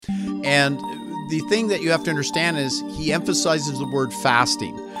And the thing that you have to understand is he emphasizes the word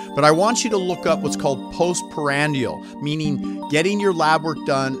fasting. But I want you to look up what's called postprandial, meaning getting your lab work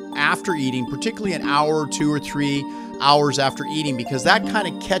done after eating, particularly an hour or 2 or 3 hours after eating, because that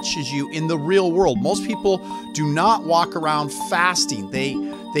kind of catches you in the real world. Most people do not walk around fasting.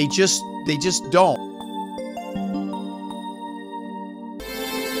 They just don't.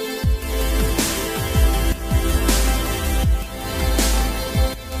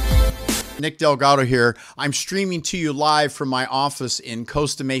 Nick Delgado here. I'm streaming to you live from my office in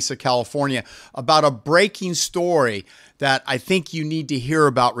Costa Mesa, California, about a breaking story that I think you need to hear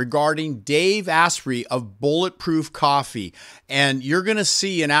about regarding Dave Asprey of Bulletproof Coffee. And you're going to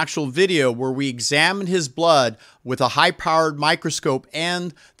see an actual video where we examine his blood with a high-powered microscope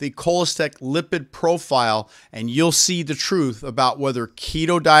and the Cholestech lipid profile, and you'll see the truth about whether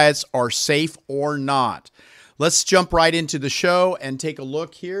keto diets are safe or not. Let's jump right into the show and take a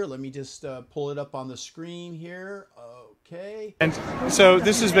look here. Let me just pull it up on the screen here. Okay. And so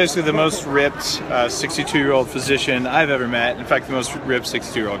this is basically the most ripped 62-year-old physician I've ever met. In fact, the most ripped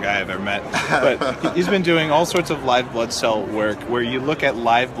 62-year-old guy I've ever met. But he's been doing all sorts of live blood cell work where you look at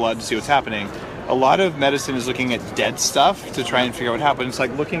live blood to see what's happening. A lot of medicine is looking at dead stuff to try and figure out what happened. It's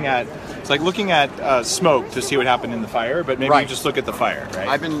like looking at smoke to see what happened in the fire, but maybe you just look at the fire, right?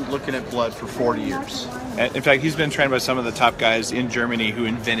 I've been looking at blood for 40 years. In fact, he's been trained by some of the top guys in Germany who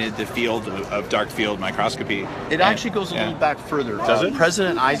invented the field of dark field microscopy. It actually goes a little back further. Does it?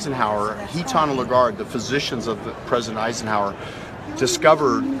 President Eisenhower, Hitan and Lagarde, the physicians of President Eisenhower,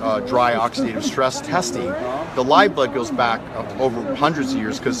 discovered dry oxidative stress testing. The live blood goes back over hundreds of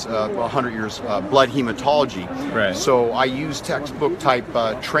years because 100 years blood hematology. Right. So I use textbook type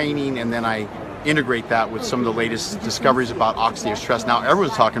training, and then I integrate that with some of the latest discoveries about oxidative stress. Now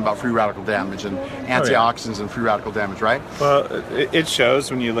everyone's talking about free radical damage and antioxidants and free radical damage, right? Well, it shows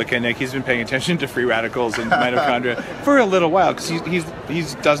when you look at Nick. He's been paying attention to free radicals and mitochondria for a little while because he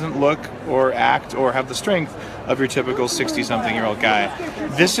doesn't look or act or have the strength of your typical 60-something-year-old guy.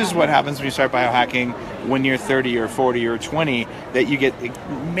 This is what happens when you start biohacking when you're 30 or 40 or 20, that you get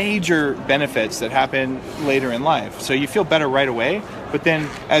major benefits that happen later in life. So you feel better right away, but then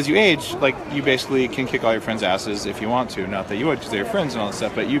as you age, like, you basically can kick all your friends' asses if you want to. Not that you would, because they're your friends and all that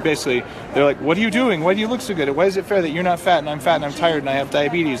stuff, but you basically, they're like, what are you doing? Why do you look so good? Why is it fair that you're not fat and I'm tired and I have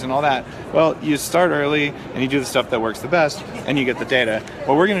diabetes and all that? Well, you start early and you do the stuff that works the best and you get the data.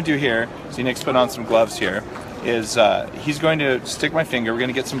 What we're going to do here, see Nick's put on some gloves here, is he's going to stick my finger, we're going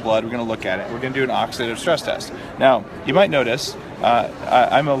to get some blood, we're going to look at it, we're going to do an oxidative stress test. Now, you might notice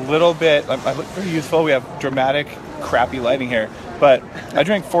I'm a little bit, I look very youthful, we have dramatic, crappy lighting here, but I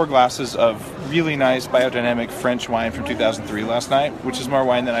drank 4 glasses of really nice biodynamic French wine from 2003 last night, which is more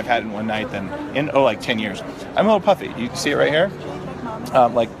wine than I've had in one night than in, like 10 years. I'm a little puffy, you see it right here?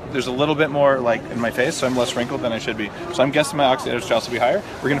 There's a little bit more like in my face, so I'm less wrinkled than I should be. So I'm guessing my oxidative stress will be higher.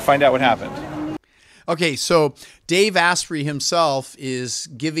 We're going to find out what happened. Okay, so Dave Asprey himself is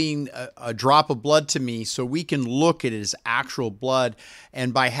giving a drop of blood to me so we can look at his actual blood.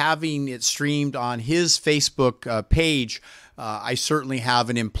 And by having it streamed on his Facebook page, I certainly have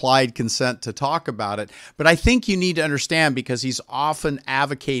an implied consent to talk about it. But I think you need to understand, because he's often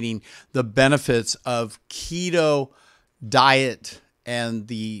advocating the benefits of keto diet and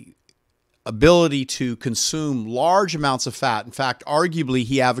the ability to consume large amounts of fat. In fact, arguably,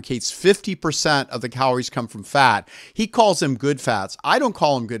 he advocates 50% of the calories come from fat. He calls them good fats. I don't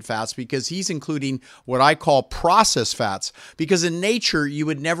call them good fats because he's including what I call processed fats, because in nature, you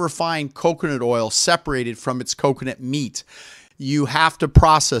would never find coconut oil separated from its coconut meat. You have to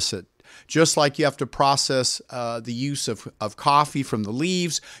process it. Just like you have to process the use of coffee from the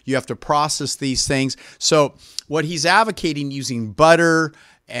leaves, you have to process these things. So what he's advocating, using butter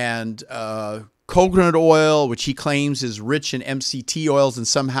and coconut oil, which he claims is rich in MCT oils and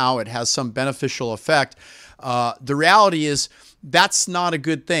somehow it has some beneficial effect, the reality is that's not a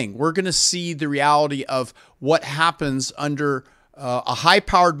good thing. We're going to see the reality of what happens under a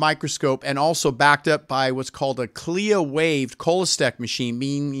high-powered microscope, and also backed up by what's called a CLIA-waived Cholestech machine,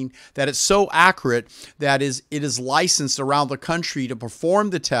 meaning that it's so accurate that it is licensed around the country to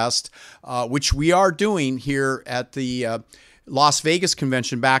perform the test, which we are doing here at the Las Vegas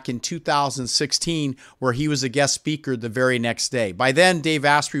convention back in 2016, where he was a guest speaker the very next day. By then, Dave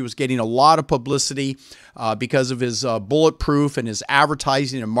Asprey was getting a lot of publicity because of his bulletproof and his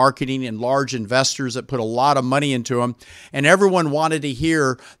advertising and marketing, and large investors that put a lot of money into him. And everyone wanted to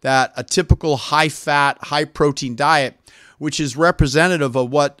hear that a typical high-fat, high-protein diet, which is representative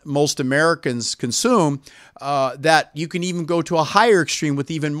of what most Americans consume, that you can even go to a higher extreme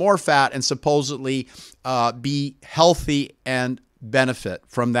with even more fat and supposedly be healthy and benefit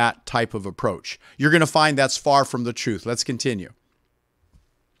from that type of approach. You're going to find that's far from the truth. Let's continue.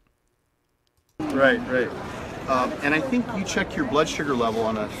 Right. And I think you check your blood sugar level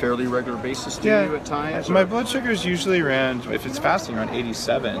on a fairly regular basis, do you, at times? My blood sugar is usually around, if it's fasting, around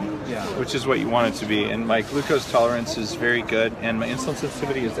 87, which is what you want it to be. And my glucose tolerance is very good, and my insulin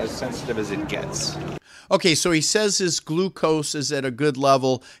sensitivity is as sensitive as it gets. Okay, so he says his glucose is at a good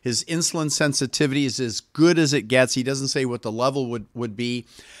level. His insulin sensitivity is as good as it gets. He doesn't say what the level would be.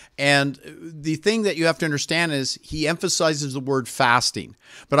 And the thing that you have to understand is he emphasizes the word fasting.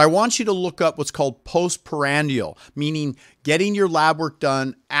 But I want you to look up what's called postprandial, meaning getting your lab work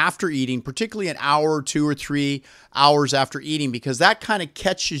done after eating, particularly an hour or 2 or 3 hours after eating, because that kind of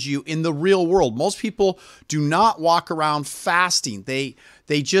catches you in the real world. Most people do not walk around fasting. They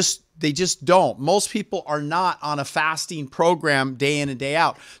just don't. Most people are not on a fasting program day in and day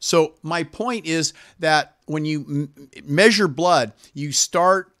out. So my point is that when you measure blood, you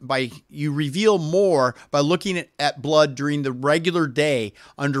reveal more by looking at blood during the regular day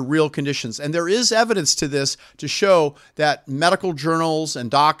under real conditions. And there is evidence to this to show that medical journals and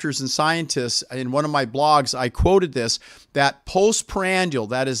doctors and scientists, in one of my blogs, I quoted this, that postprandial,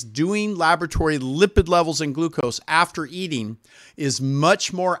 that is doing laboratory lipid levels and glucose after eating, is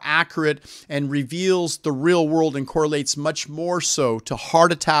much more accurate and reveals the real world and correlates much more so to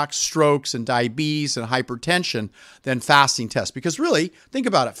heart attacks, strokes, and diabetes and hypertension than fasting tests. Because really, think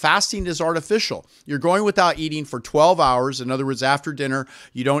about it, fasting is artificial. You're going without eating for 12 hours. In other words, after dinner,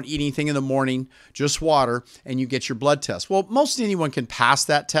 you don't eat anything in the morning, just water, and you get your blood test. Well, most anyone can pass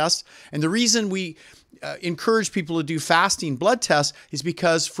that test. And the reason we encourage people to do fasting blood tests is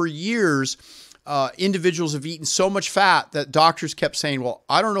because for years, individuals have eaten so much fat that doctors kept saying, well,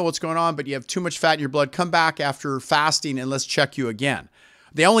 I don't know what's going on, but you have too much fat in your blood. Come back after fasting and let's check you again.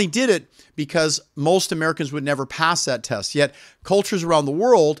 They only did it because most Americans would never pass that test. Yet cultures around the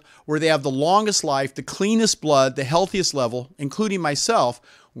world where they have the longest life, the cleanest blood, the healthiest level, including myself,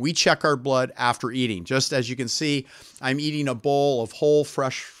 we check our blood after eating. Just as you can see, I'm eating a bowl of whole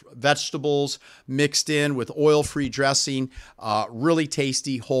fresh vegetables mixed in with oil-free dressing, really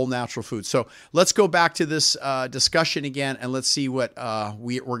tasty, whole natural food. So let's go back to this discussion again, and let's see what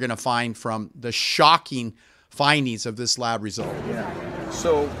we're going to find from the shocking findings of this lab result.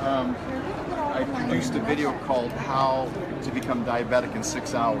 So I produced a video called How to Become Diabetic in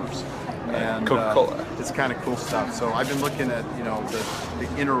 6 Hours. And Coca-Cola. It's kind of cool stuff. So I've been looking at,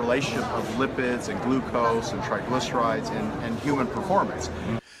 the interrelationship of lipids and glucose and triglycerides and human performance.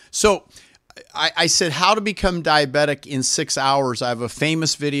 So I said how to become diabetic in 6 hours. I have a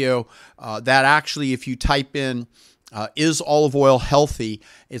famous video that actually, if you type in is olive oil healthy?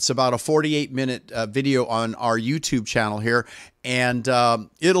 It's about a 48-minute video on our YouTube channel here, and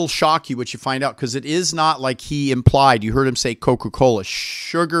it'll shock you what you find out, because it is not like he implied. You heard him say Coca-Cola.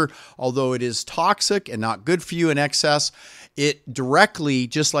 Sugar, although it is toxic and not good for you in excess, it directly,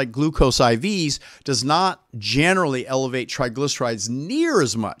 just like glucose IVs, does not generally elevate triglycerides near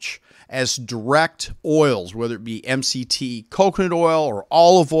as much as direct oils, whether it be MCT coconut oil or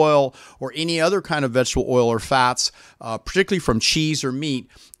olive oil or any other kind of vegetable oil or fats, particularly from cheese or meat.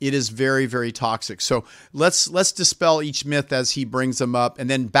 It is very, very toxic. So let's dispel each myth as he brings them up, and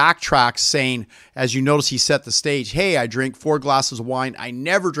then backtrack, saying, as you notice, he set the stage. Hey, I drink 4 glasses of wine. I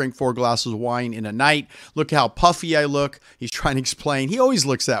never drink 4 glasses of wine in a night. Look how puffy I look. He's trying to explain. He always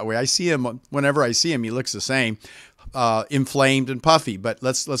looks that way. I see him whenever I see him. He looks the same. Inflamed and puffy, but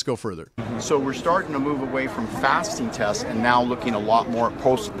let's go further. So we're starting to move away from fasting tests and now looking a lot more at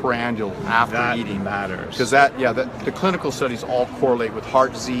postprandial after eating. Matters. Because the clinical studies all correlate with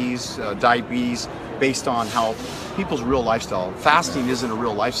heart disease, diabetes, based on how people's real lifestyle. Fasting isn't a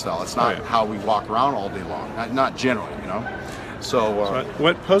real lifestyle. It's not how we walk around all day long. Not generally, So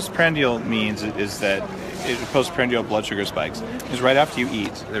what postprandial means is that postprandial blood sugar spikes is right after you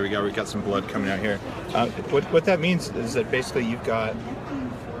eat. There we go. We've got some blood coming out here. What that means is that basically you've got.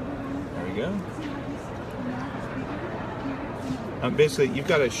 There we go. Basically, you've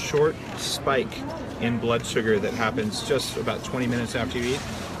got a short spike in blood sugar that happens just about 20 minutes after you eat,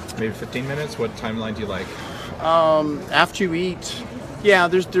 maybe 15 minutes. What timeline do you like? After you eat, yeah,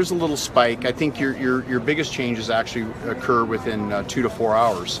 there's a little spike. I think your biggest changes actually occur within 2 to 4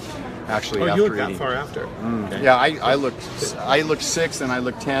 hours. Actually, after you look eating. that far after. Okay. Yeah, I look 6 and I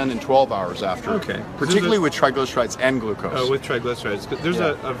look 10 and 12 hours after. Okay. Particularly with triglycerides and glucose. Oh, with triglycerides. There's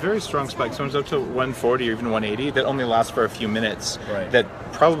a very strong spike. Sometimes up to 140 or even 180 that only lasts for a few minutes. Right. That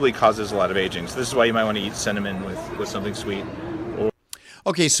probably causes a lot of aging. So this is why you might want to eat cinnamon with something sweet.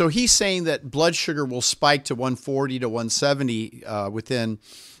 Okay, so he's saying that blood sugar will spike to 140 to 170 within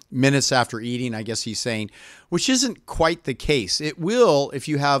minutes after eating, I guess he's saying, which isn't quite the case. It will if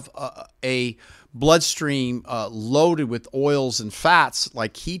you have a bloodstream loaded with oils and fats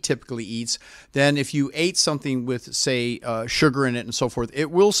like he typically eats. Then if you ate something with, say, sugar in it and so forth,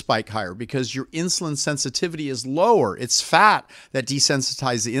 it will spike higher because your insulin sensitivity is lower. It's fat that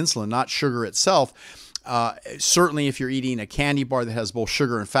desensitizes the insulin, not sugar itself. Certainly if you're eating a candy bar that has both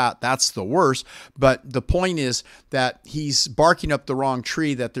sugar and fat, that's the worst. But the point is that he's barking up the wrong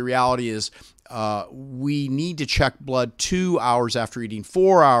tree, that the reality is we need to check blood 2 hours after eating,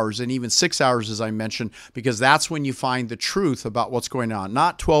 4 hours, and even 6 hours, as I mentioned, because that's when you find the truth about what's going on.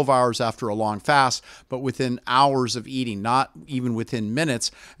 Not 12 hours after a long fast, but within hours of eating, not even within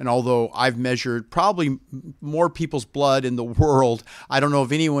minutes. And although I've measured probably more people's blood in the world, I don't know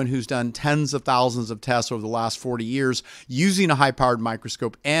of anyone who's done tens of thousands of tests over the last 40 years using a high-powered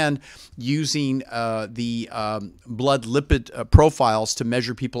microscope and using the blood lipid profiles to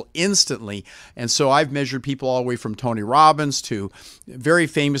measure people instantly. And so I've measured people all the way from Tony Robbins to very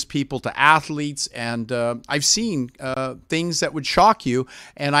famous people to athletes. And I've seen things that would shock you.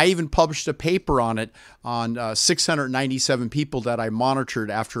 And I even published a paper on it on 697 people that I monitored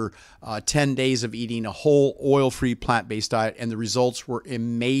after 10 days of eating a whole oil-free plant-based diet. And the results were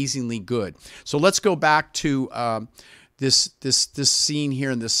amazingly good. So let's go back to this scene here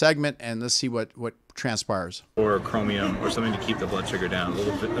in this segment, and let's see what transpires. Or chromium or something to keep the blood sugar down, a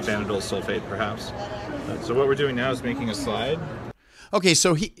little bit of vanadol sulfate perhaps. So what we're doing now is making a slide. Okay,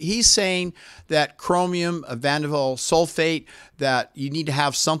 so he's saying that chromium, vanadol sulfate, that you need to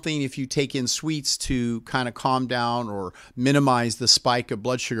have something if you take in sweets to kind of calm down or minimize the spike of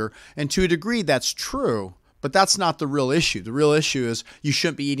blood sugar. And to a degree, that's true. But that's not the real issue. The real issue is you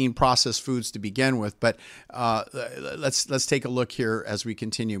shouldn't be eating processed foods to begin with. But let's take a look here as we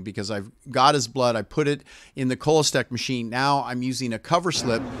continue, because I've got his blood. I put it in the Cholestech machine. Now I'm using a cover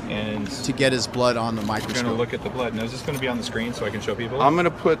slip and to get his blood on the microscope. We're going to look at the blood. Now is this going to be on the screen so I can show people? I'm going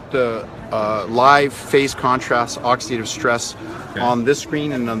to put the live phase contrast oxidative stress on this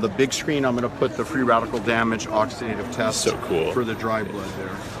screen, and on the big screen I'm going to put the free radical damage oxidative test for the dry blood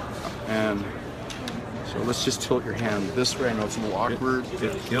there. And so let's just tilt your hand this way. I know it's a little awkward.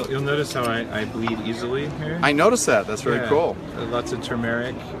 You'll notice how I bleed easily here. I noticed that. That's very cool. Lots of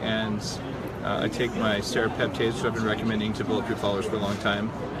turmeric, and I take my serapeptase, which I've been recommending to bulletproof followers for a long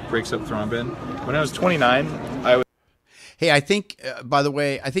time. Breaks up thrombin. When I was 29, I was... Hey, I think, by the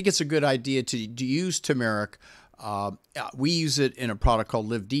way, I think it's a good idea to use turmeric. We use it in a product called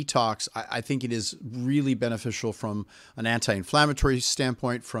Live Detox. I think it is really beneficial from an anti-inflammatory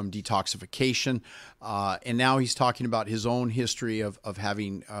standpoint, from detoxification. And now he's talking about his own history of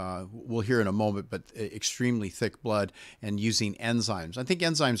having, we'll hear in a moment, but extremely thick blood and using enzymes. I think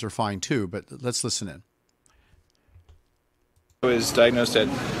enzymes are fine too, but let's listen in. I was diagnosed at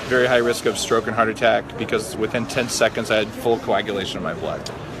very high risk of stroke and heart attack because within 10 seconds I had full coagulation of my blood.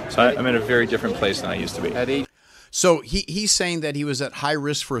 So I'm in a very different place than I used to be. So he's saying that he was at high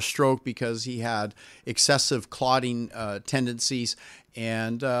risk for a stroke because he had excessive clotting tendencies,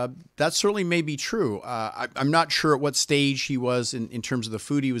 and that certainly may be true. I'm not sure at what stage he was in terms of the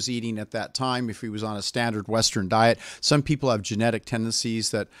food he was eating at that time, if he was on a standard Western diet. Some people have genetic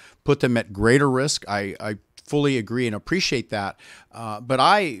tendencies that put them at greater risk. I fully agree and appreciate that. But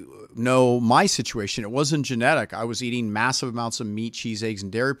I know my situation. It wasn't genetic. I was eating massive amounts of meat, cheese, eggs,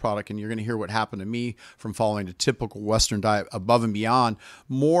 and dairy product, and you're going to hear what happened to me from following a typical Western diet above and beyond,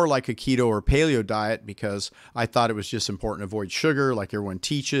 more like a keto or paleo diet, because I thought it was just important to avoid sugar like everyone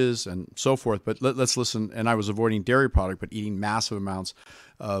teaches and so forth. But let's listen. And I was avoiding dairy product, but eating massive amounts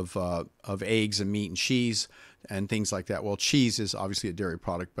of eggs and meat and cheese and things like that. Well, cheese is obviously a dairy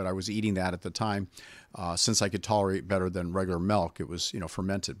product, but I was eating that at the time since I could tolerate better than regular milk. It was,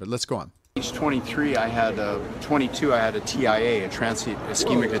 fermented. But let's go on. Age 23, I had 22. I had a TIA, a transient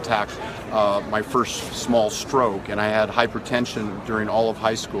ischemic attack, my first small stroke, and I had hypertension during all of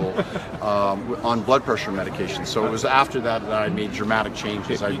high school on blood pressure medication. So it was after that I made dramatic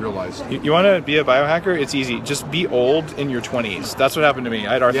changes. I realized. You want to be a biohacker? It's easy. Just be old in your 20s. That's what happened to me.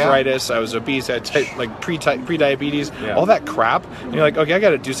 I had arthritis. I was obese. I had pre-diabetes. All that crap. And you're like, okay, I got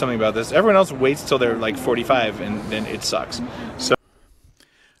to do something about this. Everyone else waits till they're like 45, and then it sucks. So.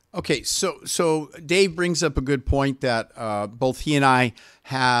 Okay, so Dave brings up a good point that both he and I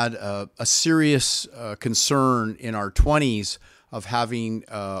had a serious concern in our 20s of having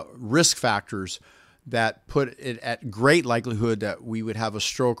risk factors that put it at great likelihood that we would have a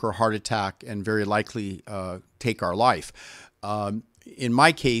stroke or heart attack and very likely take our life. In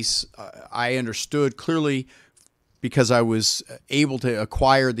my case, I understood clearly because I was able to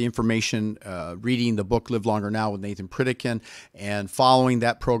acquire the information reading the book Live Longer Now with Nathan Pritikin, and following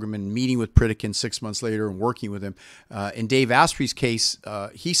that program and meeting with Pritikin 6 months later and working with him. In Dave Asprey's case,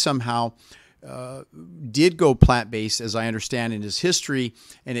 he somehow did go plant-based, as I understand, in his history,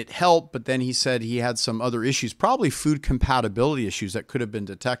 and it helped, but then he said he had some other issues, probably food compatibility issues that could have been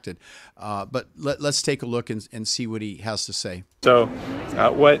detected. But let's take a look and see what he has to say. So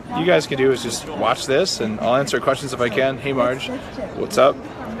what you guys can do is just watch this, and I'll answer questions if I can. Hey, Marge, what's up?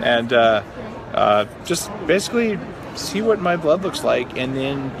 And just basically see what my blood looks like, and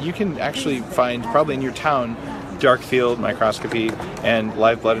then you can actually find, probably in your town, dark field microscopy and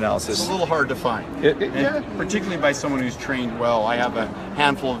live blood analysis. It's a little hard to find, yeah. particularly by someone who's trained well. I have a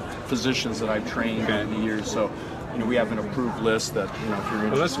handful of physicians that I've trained in the years, so we have an approved list that if you're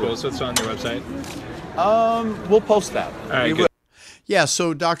interested. Well, that's cool. So it's on your website. We'll post that. All right, good. Yeah,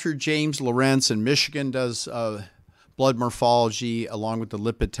 so Dr. James Lawrence in Michigan does blood morphology along with the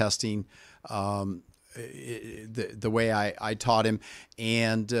lipid testing. The way I taught him,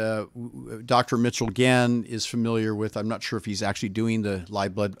 and Dr. Mitchell Genn is familiar with, I'm not sure if he's actually doing the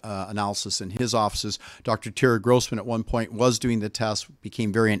live blood analysis in his offices. Dr. Terry Grossman at one point was doing the test,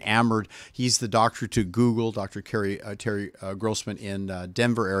 became very enamored. He's the doctor to Google, Dr. Terry Grossman in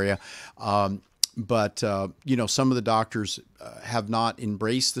Denver area. But some of the doctors have not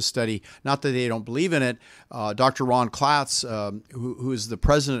embraced the study. Not that they don't believe in it. Dr. Ron Klatz, who is the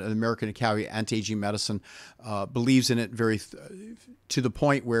president of the American Academy of Anti-Aging Medicine, believes in it to the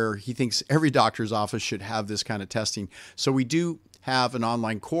point where he thinks every doctor's office should have this kind of testing. So we do have an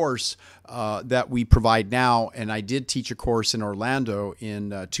online course that we provide now, and I did teach a course in Orlando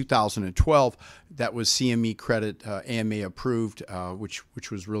in 2012 that was CME credit, AMA approved,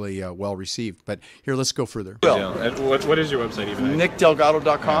 which was really well received. But here, let's go further. What is your website even?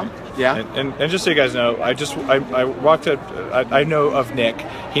 NickDelgado.com. Yeah. And just so you guys know, I walked up. I know of Nick.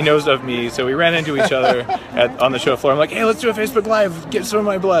 He knows of me. So we ran into each other on the show floor. I'm like, hey, let's do a Facebook Live. Get some of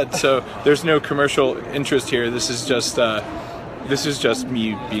my blood. So there's no commercial interest here. This is just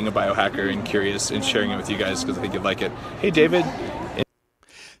me being a biohacker and curious and sharing it with you guys because I think you'd like it. Hey, David.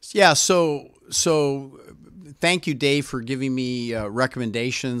 Yeah, so thank you, Dave, for giving me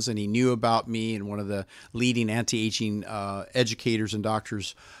recommendations, and he knew about me and one of the leading anti-aging educators and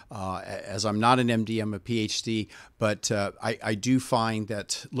doctors. As I'm not an MD, I'm a PhD, but I do find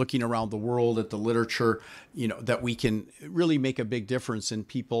that looking around the world at the literature, that we can really make a big difference in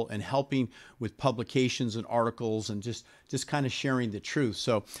people and helping with publications and articles and just kind of sharing the truth.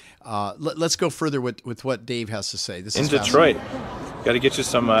 So let's go further with what Dave has to say. This is in Detroit. Got to get you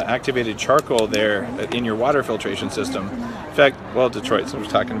some activated charcoal there in your water filtration system. In fact, Detroit, so we're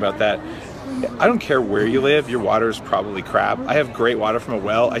talking about that. I don't care where you live, your water is probably crap. I have great water from a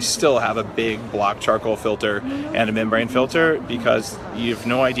well. I still have a big block charcoal filter and a membrane filter because you have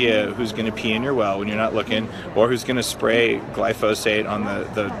no idea who's going to pee in your well when you're not looking, or who's going to spray glyphosate on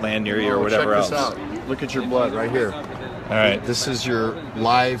the land near you or whatever else. Check this out. Look at your blood right here. All right. This is your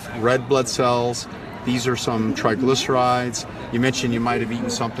live red blood cells. These are some triglycerides. You mentioned you might have eaten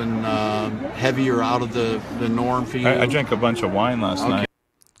something heavy or out of the norm for you. I drank a bunch of wine last night.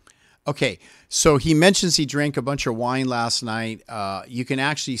 Okay, so he mentions he drank a bunch of wine last night. You can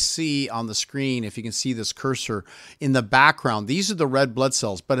actually see on the screen, if you can see this cursor, in the background, these are the red blood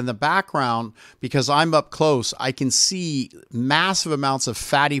cells. But in the background, because I'm up close, I can see massive amounts of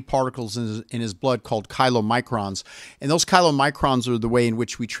fatty particles in his blood called chylomicrons. And those chylomicrons are the way in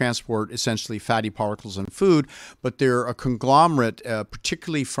which we transport essentially fatty particles in food, but they're a conglomerate,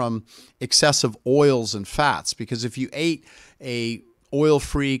 particularly from excessive oils and fats. Because if you ate a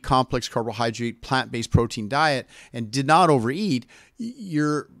oil-free, complex carbohydrate, plant-based protein diet and did not overeat,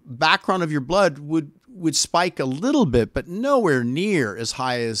 your background of your blood would spike a little bit, but nowhere near as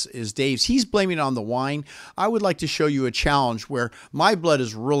high as Dave's. He's blaming it on the wine. I would like to show you a challenge where my blood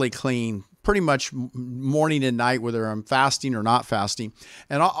is really clean, pretty much morning and night, whether I'm fasting or not fasting.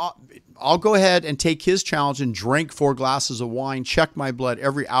 And I'll go ahead and take his challenge and drink 4 glasses of wine, check my blood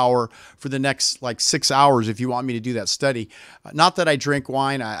every hour for the next 6 hours if you want me to do that study. Not that I drink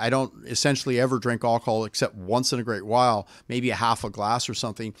wine. I don't essentially ever drink alcohol except once in a great while, maybe a half a glass or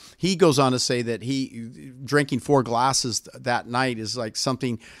something. He goes on to say that he drinking 4 glasses that night is like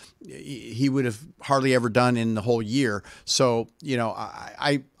something he would have hardly ever done in the whole year. So,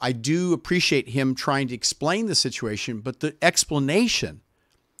 I do appreciate him trying to explain the situation, but the explanation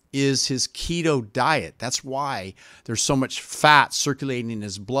is his keto diet. That's why there's so much fat circulating in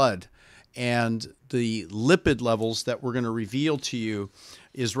his blood. And the lipid levels that we're going to reveal to you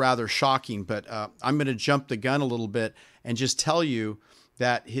is rather shocking. But I'm going to jump the gun a little bit and just tell you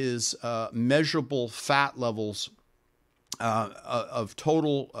that his measurable fat levels of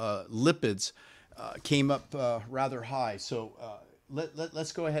total lipids came up rather high. So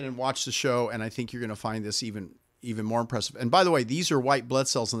let's go ahead and watch the show, and I think you're going to find this even more impressive. And by the way, these are white blood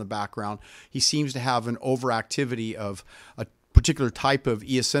cells in the background. He seems to have an overactivity of a particular type of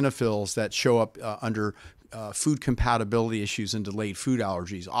eosinophils that show up under food compatibility issues and delayed food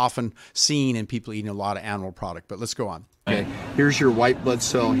allergies, often seen in people eating a lot of animal product. But let's go on. Okay, here's your white blood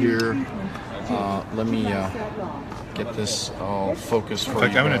cell here. Let me get this all focused for you. In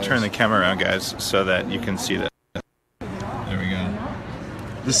fact, I'm going to turn the camera around, guys, so that you can see this. There we go.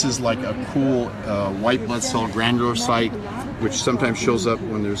 This is like a cool white blood cell granulocyte, which sometimes shows up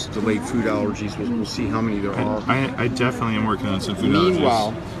when there's delayed food allergies. We'll see how many there are. I definitely am working on some food allergies.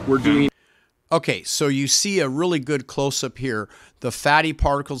 Meanwhile, we're doing... Okay, so you see a really good close-up here. The fatty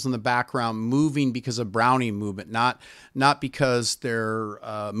particles in the background moving because of Brownian movement, not because they're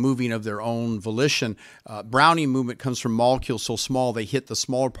moving of their own volition. Brownian movement comes from molecules so small they hit the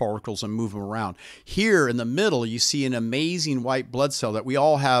smaller particles and move them around. Here in the middle, you see an amazing white blood cell that we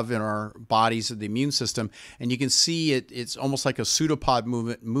all have in our bodies of the immune system, and you can see it's almost like a pseudopod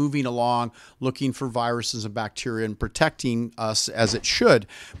movement moving along, looking for viruses and bacteria and protecting us as it should.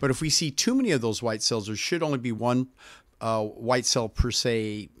 But if we see too many of those white cells, there should only be one white cell per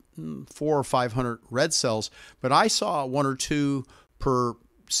say 400 or 500 red cells, but I saw 1 or 2 per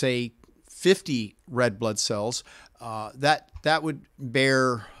say 50 red blood cells. That would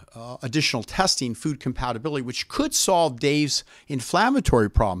bear additional testing, food compatibility, which could solve Dave's inflammatory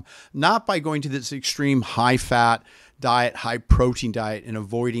problem, not by going to this extreme high fat diet, high protein diet, and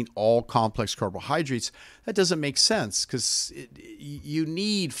avoiding all complex carbohydrates. That doesn't make sense because you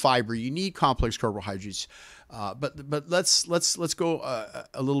need fiber, you need complex carbohydrates. But let's go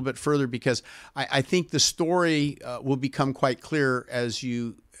a little bit further, because I think the story will become quite clear as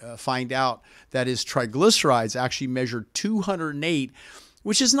you find out that his triglycerides actually measured 208,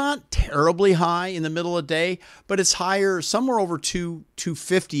 which is not terribly high in the middle of the day, but it's higher, somewhere over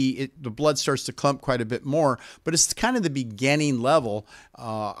 250. The blood starts to clump quite a bit more, but it's kind of the beginning level.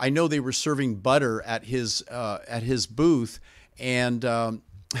 I know they were serving butter at his booth, and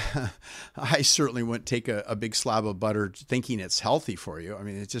I certainly wouldn't take a big slab of butter thinking it's healthy for you. I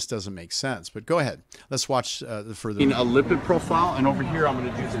mean, it just doesn't make sense. But go ahead. Let's watch the further. In a lipid profile, and over here I'm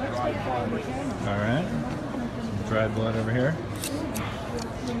going to do the dried blood. All right. Some dried blood over here.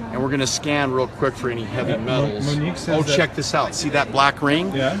 And we're going to scan real quick for any heavy metals. Monique says check this out. See that black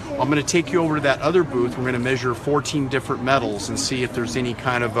ring? Yeah. I'm going to take you over to that other booth. We're going to measure 14 different metals and see if there's any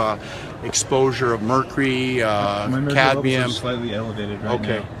kind of exposure of mercury, cadmium. Are slightly elevated right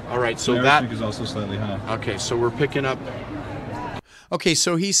now. Okay. All right. So my that arsenic is also slightly high. Okay. So we're picking up. Okay,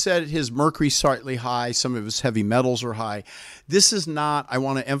 so he said his mercury's slightly high, some of his heavy metals are high. This is not, I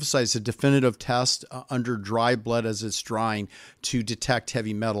want to emphasize, a definitive test under dry blood as it's drying to detect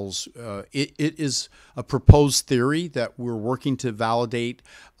heavy metals. It is a proposed theory that we're working to validate,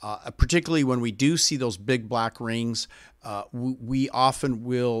 particularly when we do see those big black rings. We often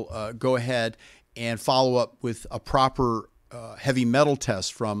will go ahead and follow up with a proper heavy metal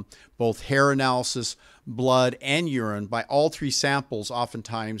test from both hair analysis, blood, and urine by all 3 samples.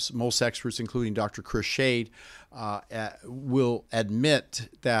 Oftentimes, most experts, including Dr. Chris Shade, will admit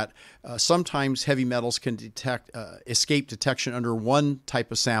that sometimes heavy metals can escape detection under one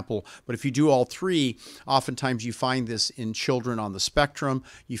type of sample, but if you do all 3, oftentimes you find this in children on the spectrum.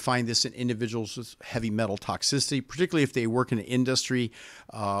 You find this in individuals with heavy metal toxicity, particularly if they work in an industry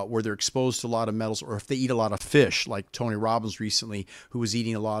where they're exposed to a lot of metals, or if they eat a lot of fish, like Tony Robbins recently, who was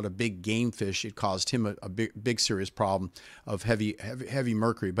eating a lot of big game fish. It caused him a big serious problem of heavy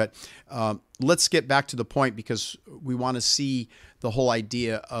mercury. But let's get back to the point, because we want to see the whole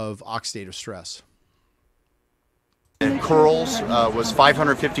idea of oxidative stress. Curls was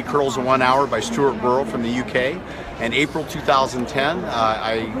 550 curls in 1 hour by Stuart Burrow from the UK. In April 2010,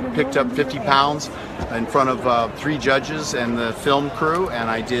 I picked up 50 pounds in front of 3 judges and the film crew, and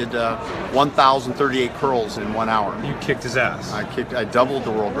I did 1,038 curls in 1 hour. You kicked his ass. I doubled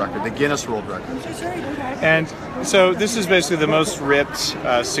the world record, the Guinness World Record. And so this is basically the most ripped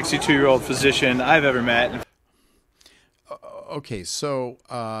 62-year-old physician I've ever met. Okay, so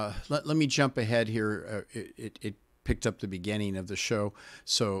let me jump ahead here. It picked up the beginning of the show,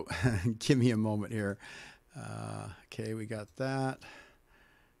 so give me a moment here. Okay, we got that.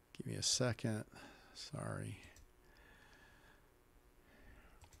 Give me a second. Sorry.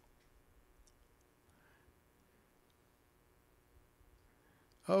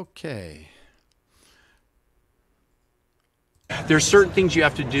 Okay. There's certain things you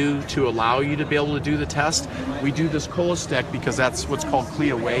have to do to allow you to be able to do the test. We do this Cholestec because that's what's called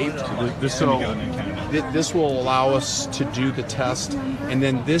CLIA waived. This is going to go in Canada. this will allow us to do the test, and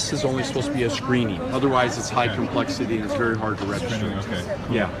then this is only supposed to be a screening. Otherwise, it's high complexity and it's very hard to register. Okay.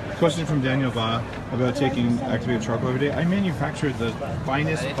 Cool. Yeah. Question from Daniel Va about taking activated charcoal every day. I manufacture the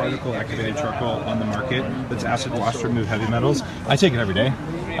finest particle activated charcoal on the market that's acid wash to remove heavy metals. I take it every day.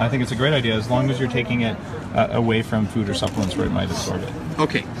 I think it's a great idea as long as you're taking it away from food or supplements where it might absorb it.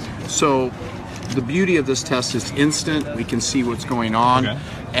 Okay, so the beauty of this test is instant. We can see what's going on,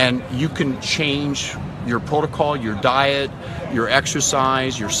 and you can change your protocol, your diet, your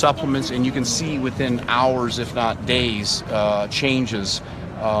exercise, your supplements, and you can see within hours, if not days, changes.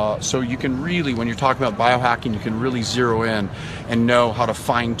 So you can really, when you're talking about biohacking, you can really zero in and know how to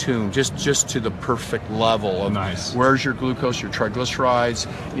fine tune just to the perfect level of where's your glucose, your triglycerides,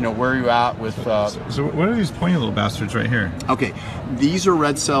 where are you at with... So what are these pointy little bastards right here? Okay, these are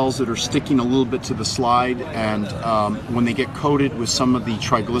red cells that are sticking a little bit to the slide, and when they get coated with some of the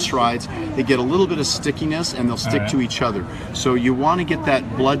triglycerides, they get a little bit of stickiness and they'll stick to each other. So you want to get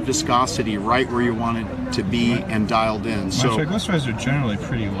that blood viscosity right where you want it to be and dialed in. My So triglycerides are generally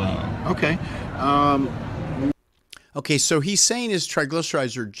pretty low. okay. Okay, so he's saying his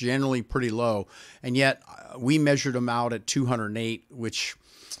triglycerides are generally pretty low, and yet we measured them out at 208, which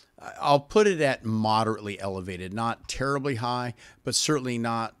I'll put it at moderately elevated, not terribly high, but certainly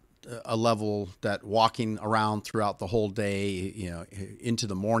not a level that walking around throughout the whole day, into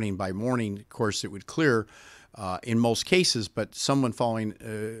the morning. By morning, of course, it would clear in most cases, but someone following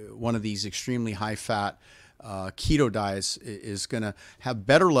one of these extremely high-fat keto diets is going to have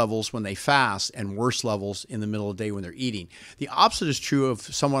better levels when they fast and worse levels in the middle of the day when they're eating. The opposite is true of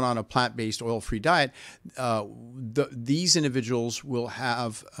someone on a plant-based oil-free diet. These individuals will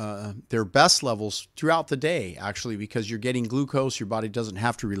have their best levels throughout the day, actually, because you're getting glucose. Your body doesn't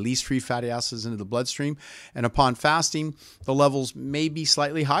have to release free fatty acids into the bloodstream. And upon fasting, the levels may be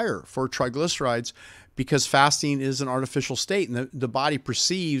slightly higher for triglycerides because fasting is an artificial state, and the body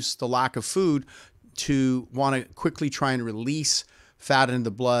perceives the lack of food to want to quickly try and release fat into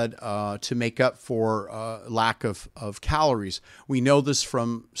the blood to make up for lack of calories. We know this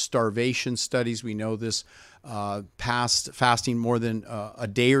from starvation studies. We know this past fasting more than a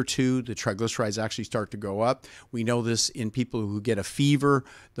day or two, the triglycerides actually start to go up. We know this in people who get a fever.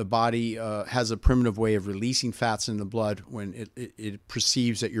 The body has a primitive way of releasing fats in the blood when it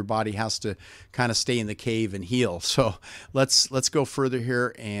perceives that your body has to kind of stay in the cave and heal. So let's go further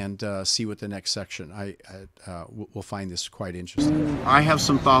here and see what the next section. We'll find this quite interesting. I have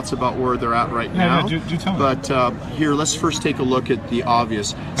some thoughts about where they're at right now. Do tell me. But here, let's first take a look at the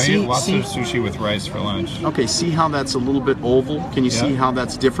obvious. I ate lots of sushi with rice for lunch. Okay, see how that's a little bit oval? Can you see how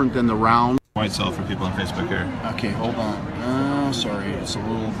that's different than the round? White cell for people on Facebook here. Okay, hold on. Sorry, it's a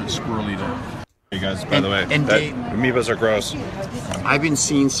little bit squirrely there. Hey guys, by the way, amoebas are gross. I've been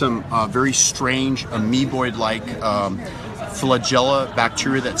seeing some very strange amoeboid-like flagella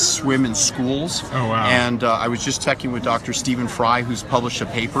bacteria that swim in schools. Oh, wow. And I was just checking with Dr. Stephen Fry, who's published a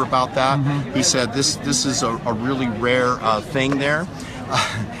paper about that. He said this is a really rare thing there.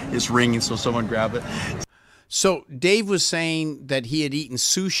 It's ringing, so someone grab it. So Dave was saying that he had eaten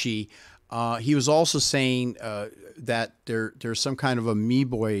sushi. He was also saying that there's some kind of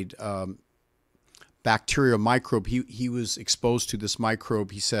amoeboid bacterial microbe. He was exposed to this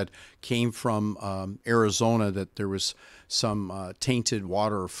microbe, he said, came from Arizona, that there was some tainted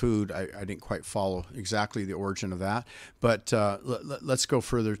water or food. I didn't quite follow exactly the origin of that. But let's go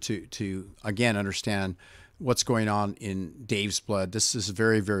further to again, understand what's going on in Dave's blood. This is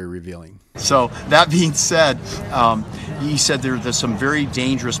very, very revealing. So that being said, he said there's some very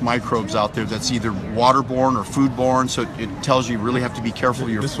dangerous microbes out there that's either waterborne or foodborne, so it tells you really have to be careful of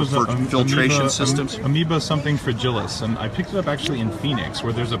your filtration systems. Amoeba something fragilis, and I picked it up actually in Phoenix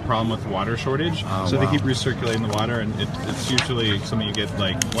where there's a problem with water shortage, so they keep recirculating the water, and it's usually something you get,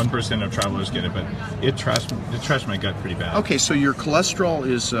 like 1% of travelers get it, but it trashed my gut pretty bad. Okay, so your cholesterol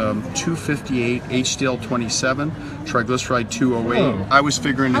is 258, HDL 27, triglyceride 208. Oh. I was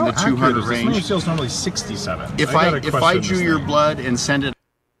figuring in the 200 range. My HDL is normally 67. If I drew your blood and send it.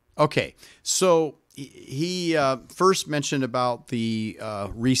 Okay, so he first mentioned about the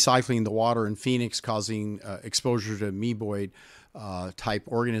recycling the water in Phoenix causing exposure to amoeboid type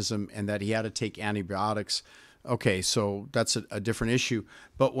organism, and that he had to take antibiotics. Okay, so that's a different issue.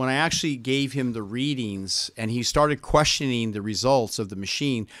 But when I actually gave him the readings and he started questioning the results of the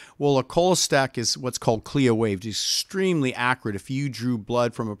machine, well, a Cholestek is what's called CLIA-waived. It's extremely accurate. If you drew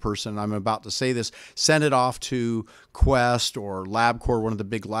blood from a person, I'm about to say this, send it off to Quest or LabCorp, one of the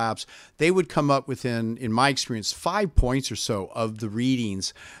big labs, they would come up within, in my experience, 5 points or so of the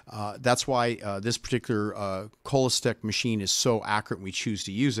readings. That's why this particular Cholestek machine is so accurate and we choose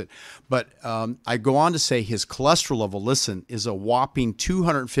to use it. But I go on to say his cholesterol level, listen, is a whopping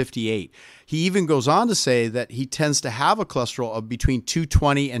 258. He even goes on to say that he tends to have a cholesterol of between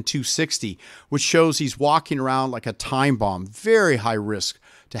 220 and 260, which shows he's walking around like a time bomb, very high risk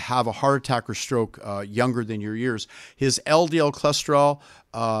to have a heart attack or stroke younger than your years. His LDL cholesterol,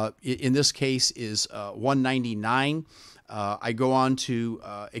 in this case, is 199. I go on to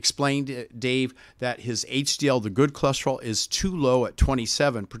explain to Dave that his HDL, the good cholesterol, is too low at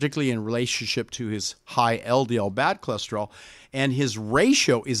 27, particularly in relationship to his high LDL, bad cholesterol. And his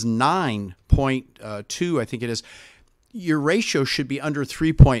ratio is 9.2, I think it is. Your ratio should be under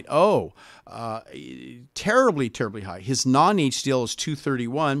 3.0. Terribly, terribly high. His non-HDL is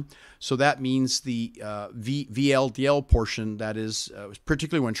 231, so that means the VLDL portion, that is,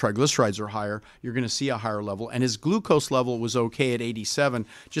 particularly when triglycerides are higher, you're going to see a higher level. And his glucose level was okay at 87,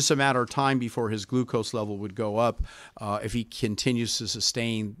 just a matter of time before his glucose level would go up if he continues to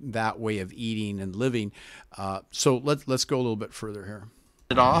sustain that way of eating and living. So let's go a little bit further here.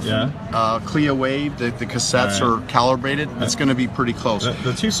 It off. Yeah. CLIA-waived. The cassettes are calibrated. It's going to be pretty close.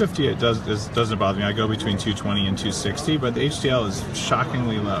 The 258 doesn't bother me. I go between 220 and 260, but the HDL is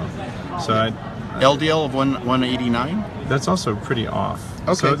shockingly low. So LDL of 189. That's also pretty off.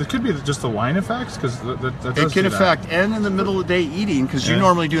 Okay. So it could be just the wine effects, because that does It can do that. affect, and in the middle of the day eating, because you're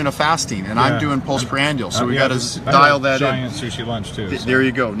normally doing a fasting, and I'm doing postprandial, so we got to dial that giant sushi lunch too. So. There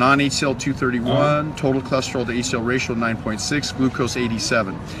you go. Non-HDL 231, total cholesterol to HDL ratio 9.6, glucose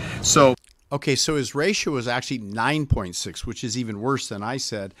 87. So. Okay, so his ratio was actually 9.6, which is even worse than I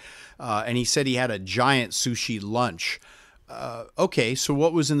said. And he said he had a giant sushi lunch. Okay, so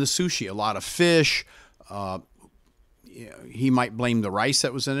what was in the sushi? A lot of fish. He might blame the rice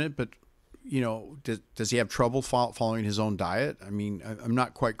that was in it, but does he have trouble following his own diet? I mean, I'm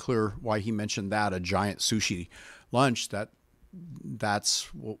not quite clear why he mentioned that, a giant sushi lunch. That's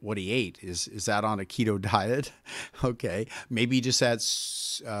what he ate. Is that on a keto diet? Okay, maybe he just had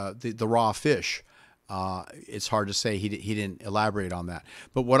the raw fish. It's hard to say. He didn't elaborate on that.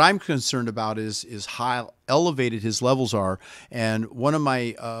 But what I'm concerned about is how elevated his levels are. And one of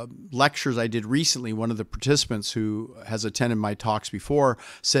my lectures I did recently, one of the participants who has attended my talks before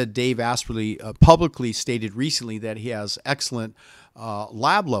said Dave Asprey publicly stated recently that he has excellent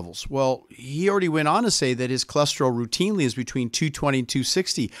lab levels. Well, he already went on to say that his cholesterol routinely is between 220 and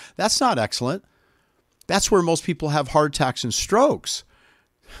 260. That's not excellent. That's where most people have heart attacks and strokes.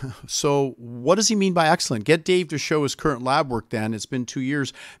 So what does he mean by excellent? Get Dave to show his current lab work then. It's been 2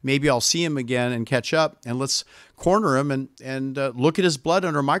 years. Maybe I'll see him again and catch up, and let's corner him and look at his blood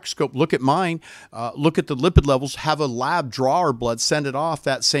under a microscope. Look at mine. Look at the lipid levels. Have a lab draw our blood, send it off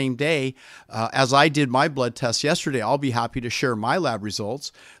that same day. As I did my blood test yesterday, I'll be happy to share my lab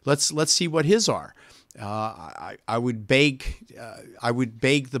results. Let's see what his are. I would beg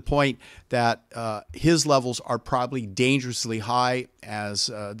the point that his levels are probably dangerously high, as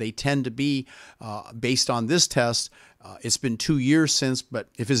they tend to be based on this test. It's been 2 years since, but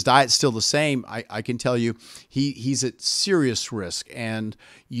if his diet's still the same, I can tell you he's at serious risk, and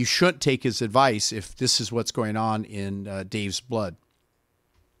you shouldn't take his advice if this is what's going on in Dave's blood.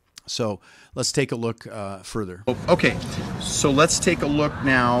 So let's take a look further. Okay, so let's take a look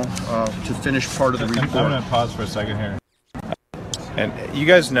now to finish part of the report. I'm going to pause for a second here. And you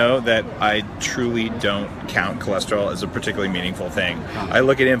guys know that I truly don't count cholesterol as a particularly meaningful thing. I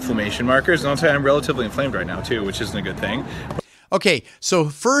look at inflammation markers, and I'll tell you I'm relatively inflamed right now too, which isn't a good thing. Okay, so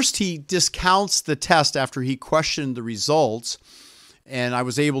first he discounts the test after he questioned the results. And I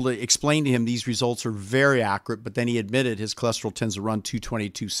was able to explain to him these results are very accurate, but then he admitted his cholesterol tends to run 220,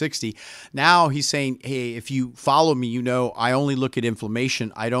 260. Now he's saying, hey, if you follow me, you know I only look at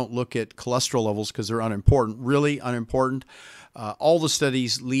inflammation. I don't look at cholesterol levels because they're unimportant, really unimportant. All the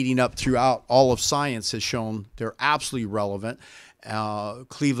studies leading up throughout all of science has shown they're absolutely relevant.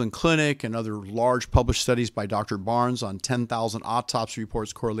 Cleveland Clinic and other large published studies by Dr. Barnes on 10,000 autopsy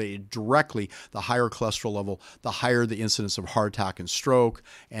reports correlated directly the higher cholesterol level, the higher the incidence of heart attack and stroke,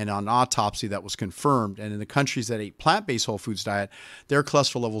 and on autopsy that was confirmed. And in the countries that ate plant-based whole foods diet, their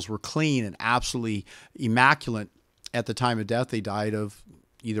cholesterol levels were clean and absolutely immaculate. At the time of death, they died of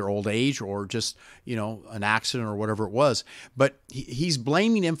either old age or just, an accident or whatever it was. But he's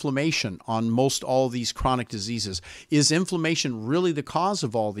blaming inflammation on most all of these chronic diseases. Is inflammation really the cause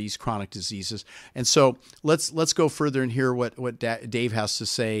of all these chronic diseases? And so let's go further and hear what Dave has to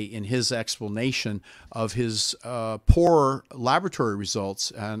say in his explanation of his poor laboratory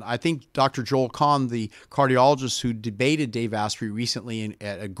results. And I think Dr. Joel Kahn, the cardiologist who debated Dave Asprey recently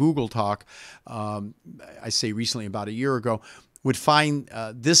at a Google talk, I say recently, about a year ago, would find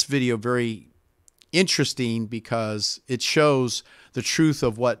this video very interesting because it shows the truth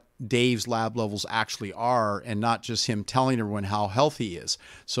of what Dave's lab levels actually are, and not just him telling everyone how healthy he is.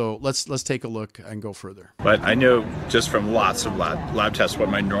 So let's take a look and go further. But I know just from lots of lab tests what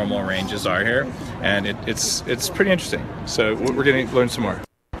my normal ranges are here, and it's pretty interesting. So we're going to learn some more.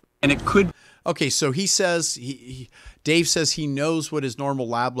 And it could. Okay, so he says Dave says he knows what his normal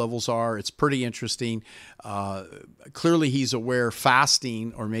lab levels are. It's pretty interesting. Clearly, he's aware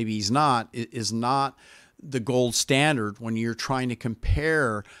fasting, or maybe he's not, is not the gold standard when you're trying to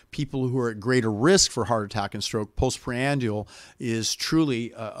compare people who are at greater risk for heart attack and stroke. Postprandial is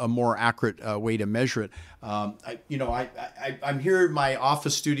truly a more accurate way to measure it. I'm here in my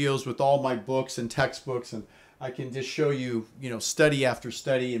office studios with all my books and textbooks, and I can just show you, study after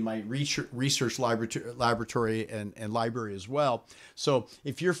study in my research laboratory and library as well. So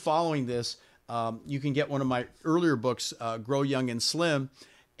if you're following this, you can get one of my earlier books, Grow Young and Slim,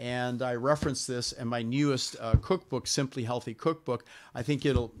 and I reference this in my newest cookbook, Simply Healthy Cookbook. I think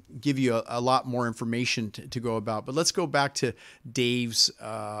it'll give you a lot more information to go about. But let's go back to Dave's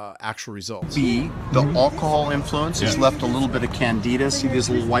actual results. The alcohol influence has left a little bit of candida. See these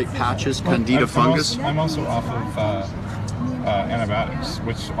little white patches, candida fungus? I'm also off of antibiotics,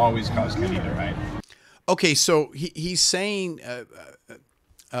 which always cause candida, right? Okay, so he's saying...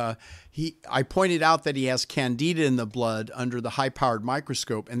 I pointed out that he has candida in the blood under the high-powered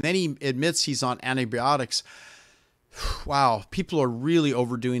microscope, and then he admits he's on antibiotics. Wow, people are really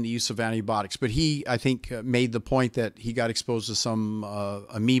overdoing the use of antibiotics. But he, I think, made the point that he got exposed to some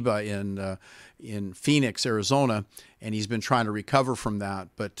amoeba in Phoenix, Arizona, and he's been trying to recover from that.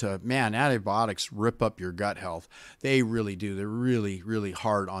 But man, antibiotics rip up your gut health. They really do. They're really, really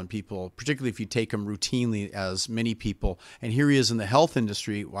hard on people, particularly if you take them routinely, as many people. And here he is in the health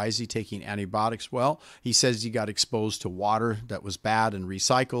industry. Why is he taking antibiotics? Well, he says he got exposed to water that was bad and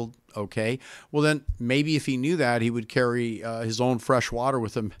recycled. Okay, well then maybe if he knew that, he would carry his own fresh water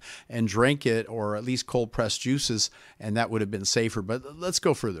with him and drink it, or at least cold pressed juices, and that would have been safer. But let's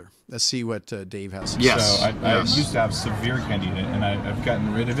go further. Let's see what Dave has to say. Yes. So I used to have severe candida, and I've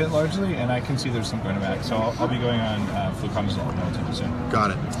gotten rid of it largely, and I can see there's some going back. So I'll be going on fluconazole relatively soon.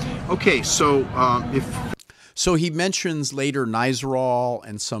 Got it. Okay, so So he mentions later Nizoral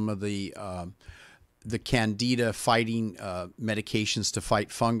and some of the candida fighting medications to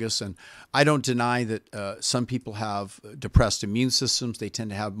fight fungus. And I don't deny that some people have depressed immune systems. They tend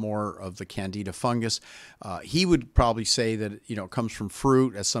to have more of the candida fungus. He would probably say that it comes from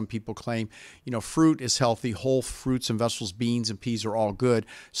fruit, as some people claim. Fruit is healthy. Whole fruits and vegetables, beans and peas are all good.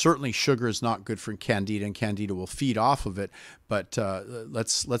 Certainly sugar is not good for candida, and candida will feed off of it. But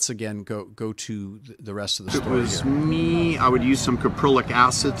let's again go to the rest of the story. If it was me, I would use some caprylic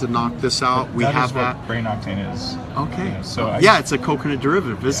acid to knock this out. We have that. Brain octane is. Okay. So it's a coconut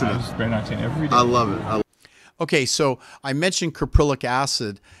derivative, isn't I it? use brain octane every day. I love it. Okay, so I mentioned caprylic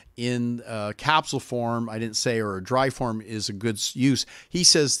acid in capsule form. I didn't say, or a dry form is a good use. He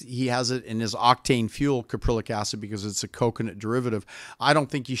says he has it in his octane fuel, caprylic acid, because it's a coconut derivative. I don't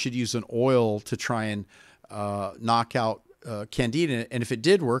think you should use an oil to try and knock out candida. And if it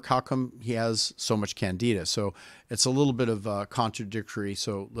did work, how come he has so much candida? So it's a little bit of contradictory.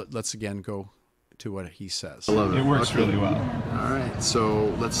 So let's again go to what he says. I love it. It works really well. All right, so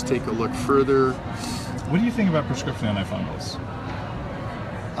let's take a look further. What do you think about prescription antifungals?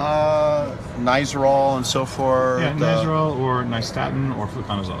 Nizoral and so forth. Yeah, Nizoral or Nystatin or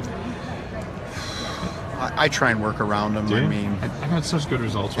fluconazole. I try and work around them. I mean, I've had such good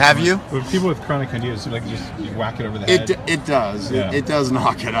results. Have you? With people with chronic candida, so like just you whack it over the head. It does. Yeah. It does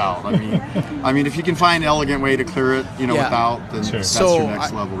knock it out. I mean, if you can find an elegant way to clear it, without, then that's your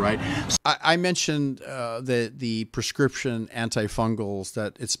next level, right? I mentioned the prescription antifungals,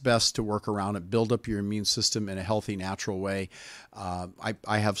 that it's best to work around it, build up your immune system in a healthy, natural way. I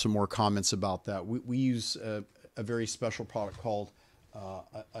have some more comments about that. We use a very special product called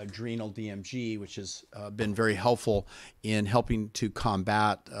Adrenal DMG, which has been very helpful in helping to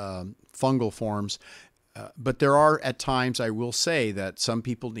combat fungal forms. But there are at times, I will say, that some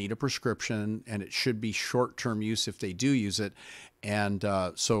people need a prescription, and it should be short-term use if they do use it. And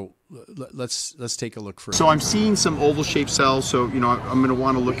so let's take a look further. So I'm seeing some oval-shaped cells. So I'm going to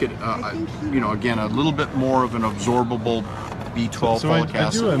want to look at again a little bit more of an absorbable B12 So folic I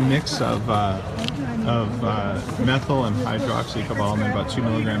acid. do a mix of methyl and hydroxycobalamin, about 2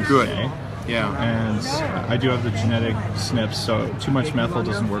 milligrams Good. a day. Yeah. And I do have the genetic SNPs, so too much methyl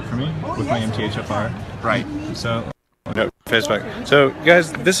doesn't work for me with my MTHFR. Right. So No, Facebook. So,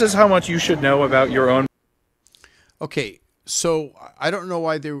 guys, this is how much you should know about your own. Okay, so I don't know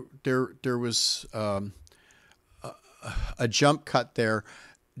why there was a jump cut there.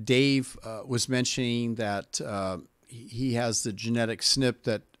 Dave was mentioning that he has the genetic SNP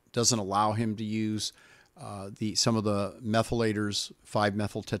that doesn't allow him to use some of the methylators,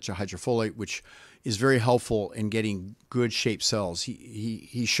 5-methyl tetrahydrofolate, which is very helpful in getting good shaped cells.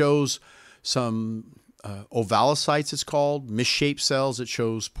 He shows some ovalocytes, it's called, misshaped cells. It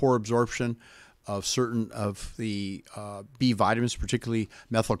shows poor absorption of certain of the B vitamins, particularly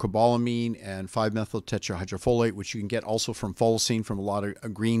methylcobalamin and 5-methyl tetrahydrofolate, which you can get also from folacine from a lot of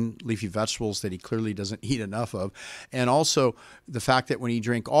green leafy vegetables that he clearly doesn't eat enough of. And also the fact that when he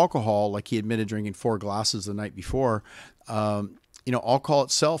drank alcohol, like he admitted drinking 4 glasses the night before, alcohol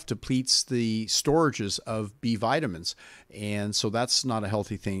itself depletes the storages of B vitamins. And so that's not a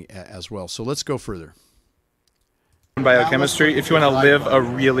healthy thing as well. So let's go further. Biochemistry. If you want to live a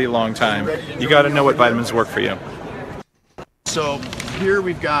really long time, you got to know what vitamins work for you. So here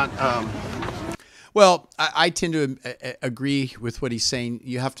we've got. Well, I tend to agree with what he's saying.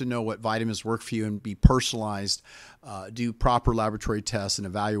 You have to know what vitamins work for you and be personalized, do proper laboratory tests and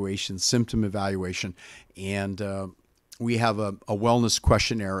evaluation, symptom evaluation. And we have a wellness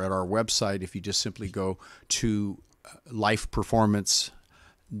questionnaire at our website. If you just simply go to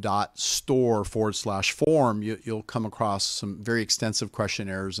lifeperformance.store/form, you'll come across some very extensive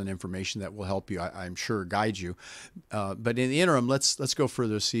questionnaires and information that will help you, I'm sure, guide you. But in the interim, let's go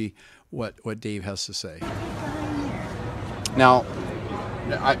further, see what Dave has to say. Now,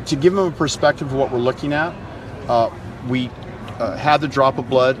 to give them a perspective of what we're looking at, we had the drop of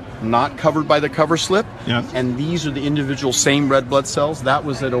blood not covered by the cover slip, Yeah. and these are the individual same red blood cells. That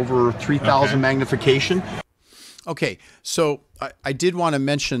was at over 3,000 magnification. Okay, so I did want to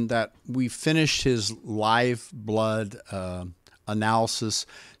mention that we finished his live blood analysis.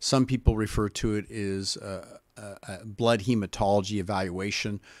 Some people refer to it as blood hematology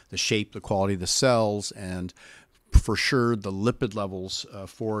evaluation, the shape, the quality of the cells, and for sure the lipid levels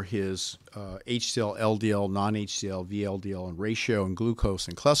for his HDL, LDL, non-HDL, VLDL, and ratio, and glucose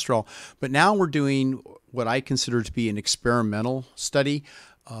and cholesterol. But now we're doing what I consider to be an experimental study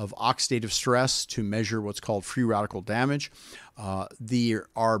of oxidative stress to measure what's called free radical damage. There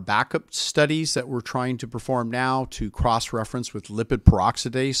are backup studies that we're trying to perform now to cross-reference with lipid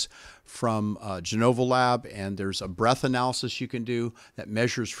peroxidase from Genova Lab, and there's a breath analysis you can do that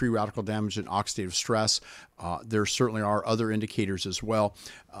measures free radical damage and oxidative stress. There certainly are other indicators as well,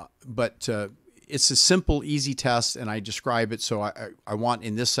 but it's a simple, easy test, and I describe it, so I want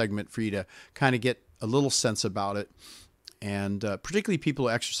in this segment for you to kind of get a little sense about it. And particularly people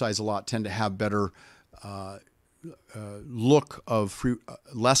who exercise a lot tend to have better look of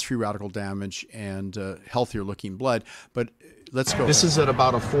less free radical damage and healthier looking blood. But let's go. This is at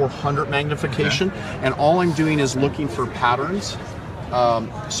about a 400 magnification, and all I'm doing is looking for patterns.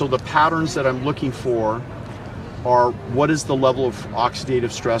 So the patterns that I'm looking for are what is the level of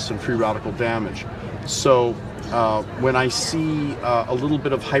oxidative stress and free radical damage. So when I see a little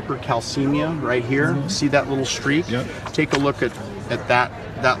bit of hypercalcemia right here, see that little streak? Yep. Take a look at that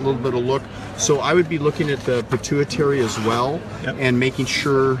little bit of look. So I would be looking at the pituitary as well, Yep. and making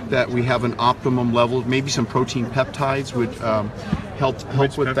sure that we have an optimum level. Maybe some protein peptides would help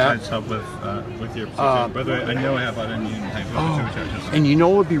which with that. peptides help with your pituitary? By the way, I know I have autoimmune hypopituitarism. And you know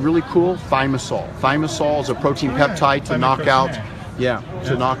what would be really cool? Thimerosal. Thimerosal is a protein peptide to knock out,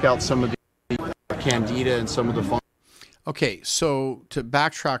 to knock out some of the candida and some of the Okay, so to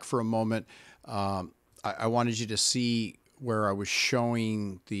backtrack for a moment, I wanted you to see where I was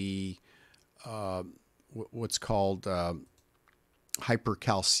showing the what's called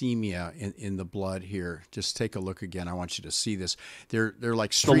hypercalcemia in the blood here. Just take a look again. I want you to see this. They're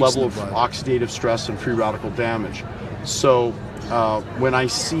like streaks the level in of the blood. oxidative stress and free radical damage. So when I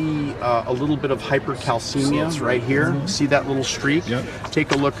see a little bit of hypercalcemia right here, see that little streak? Yep.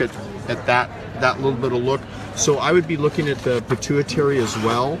 Take a look at that little bit of look. So I would be looking at the pituitary as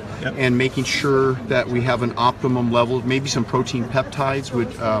well, Yep. and making sure that we have an optimum level. Maybe some protein peptides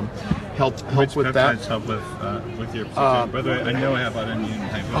would help help Which with that. peptides help with your pituitary? By the way, I know I have autoimmune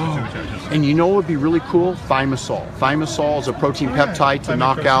hypopituitarism. And you know what would be really cool? Thimerosal. Thimerosal is a protein peptide to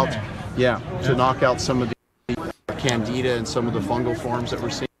knock out, to knock out some of the candida and some of the fungal forms that we're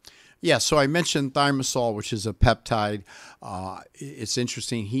seeing. Yeah, so I mentioned thimerosal, which is a peptide. It's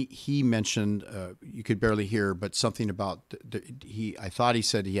interesting. He mentioned you could barely hear, but something about I thought he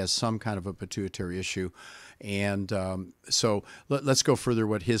said he has some kind of a pituitary issue, and so let's go further.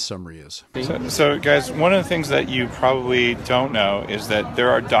 What his summary is. So, guys, one of the things that you probably don't know is that there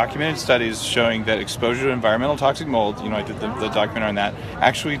are documented studies showing that exposure to environmental toxic mold, I did the documentary on that,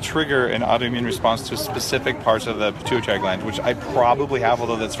 actually trigger an autoimmune response to specific parts of the pituitary gland, which I probably have,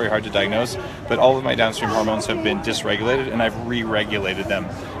 although that's very hard to diagnose. But all of my downstream hormones have been dysregulated, and I've re-regulated them,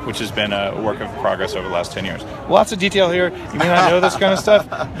 which has been a work of progress over the last 10 years. Lots of detail here. You may not know this kind of stuff,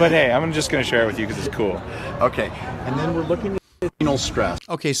 but hey, I'm just going to share it with you because it's cool. Okay, and then we're looking at adrenal stress.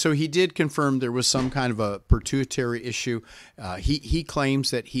 Okay, so he did confirm there was some kind of a pituitary issue. He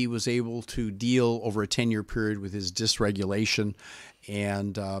claims that he was able to deal over a 10-year period with his dysregulation,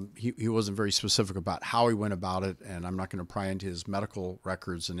 and he wasn't very specific about how he went about it, and I'm not going to pry into his medical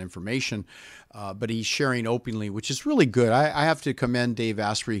records and information, but he's sharing openly, which is really good. I have to commend Dave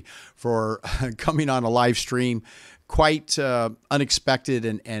Asprey for coming on a live stream, quite unexpected,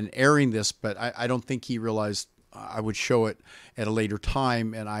 and airing this, but I don't think he realized I would show it at a later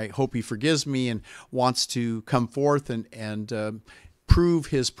time, and I hope he forgives me and wants to come forth and prove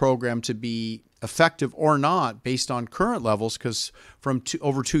his program to be effective or not based on current levels, because from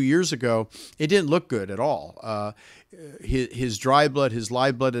over 2 years ago, it didn't look good at all. His dry blood, his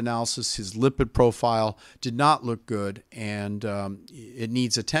live blood analysis, his lipid profile did not look good, and it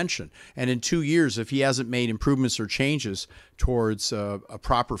needs attention. And in 2 years, if he hasn't made improvements or changes towards a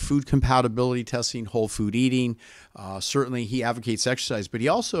proper food compatibility testing, whole food eating, certainly he advocates exercise, but he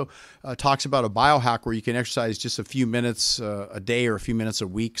also talks about a biohack where you can exercise just a few minutes a day or a few minutes a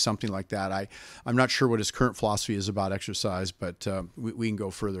week, something like that. I'm not sure what his current philosophy is about exercise, but we can go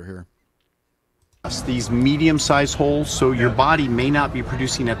further here. These medium-sized holes, so your body may not be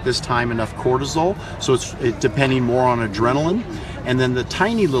producing at this time enough cortisol, so it's depending more on adrenaline. And then the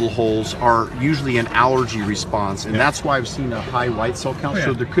tiny little holes are usually an allergy response, and that's why I've seen a high white cell count.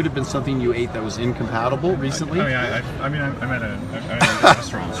 So there could have been something you ate that was incompatible recently. I'm at a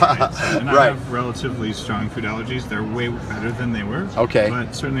restaurant, right? And I have relatively strong food allergies. They're way better than they were. Okay.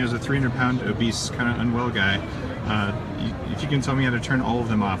 But certainly as a 300-pound obese, kind of unwell guy, if you can tell me how to turn all of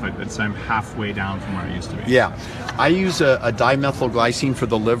them off, I'd say I'm halfway down from where I used to be. Yeah. I use a dimethylglycine for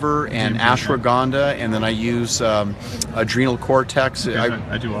the liver and ashwagandha, and then I use adrenal cortex.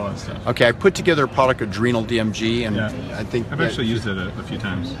 I do all that stuff. Okay, I put together a product, Adrenal DMG, and I think I've actually used it a few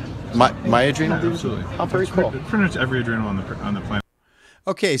times. My Adrenal DMG? Absolutely. Oh, very cool. Pretty much every adrenal on the planet.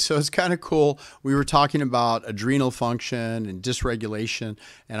 Okay, so it's kind of cool. We were talking about adrenal function and dysregulation,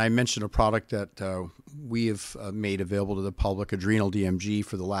 and I mentioned a product that we have made available to the public, Adrenal DMG,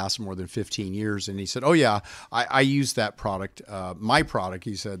 for the last more than 15 years. And he said, oh yeah, I use that product, my product,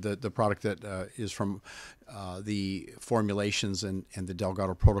 he said, the product that is from the formulations and the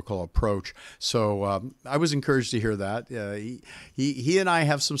Delgado protocol approach. So I was encouraged to hear that. He and I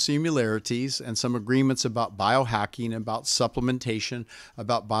have some similarities and some agreements about biohacking, about supplementation,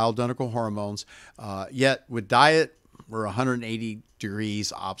 about bioidentical hormones. Yet with diet, we're 180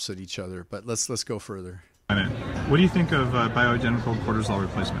 degrees opposite each other. But let's go further. What do you think of bioidentical cortisol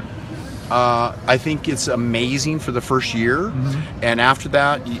replacement? I think it's amazing for the first year, and after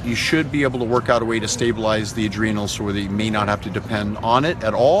that, you should be able to work out a way to stabilize the adrenals so that you may not have to depend on it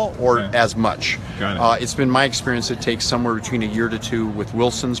at all or as much. Got it. It's been my experience it takes somewhere between a year to two with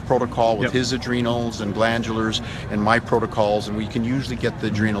Wilson's protocol, with his adrenals and glandulars, and my protocols, and we can usually get the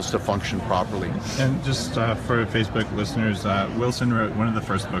adrenals to function properly. And just for Facebook listeners, Wilson wrote one of the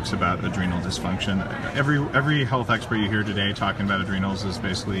first books about adrenal dysfunction. Every health expert you hear today talking about adrenals is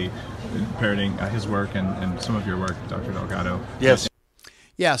basically parroting his work and some of your work, Dr. Delgado. Yes.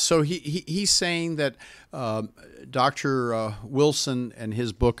 Yeah, so he's saying that Dr. Wilson and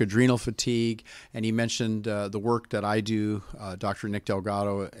his book, Adrenal Fatigue, and he mentioned the work that I do, Dr. Nick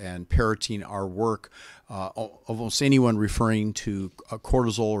Delgado, and parroting our work. Almost anyone referring to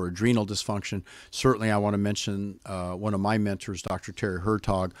cortisol or adrenal dysfunction, certainly I want to mention one of my mentors, Dr. Terry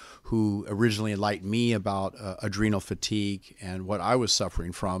Hertog, who originally enlightened me about adrenal fatigue and what I was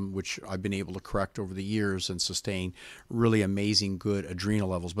suffering from, which I've been able to correct over the years and sustain really amazing good adrenal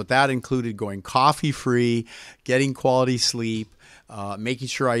levels. But that included going coffee-free, getting quality sleep, making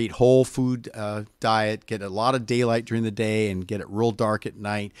sure I eat whole food diet, get a lot of daylight during the day, and get it real dark at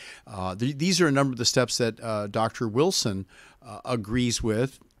night. These are a number of the steps that Dr. Wilson agrees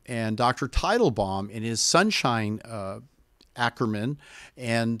with, and Dr. Teitelbaum in his Sunshine Ackerman,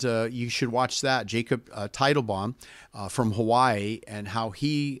 and you should watch that. Jacob Teitelbaum from Hawaii, and how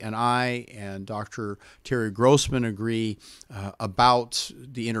he and I and Dr. Terry Grossman agree about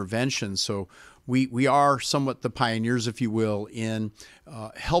the intervention. So we are somewhat the pioneers, if you will, in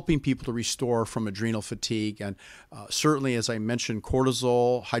helping people to restore from adrenal fatigue. And certainly, as I mentioned,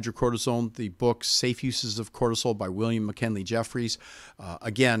 cortisol, hydrocortisone, the book Safe Uses of Cortisol by William McKinley Jeffries.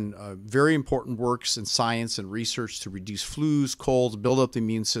 Again, very important works in science and research to reduce flus, colds, build up the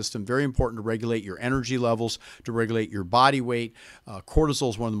immune system. Very important to regulate your energy levels, to regulate your body weight. Cortisol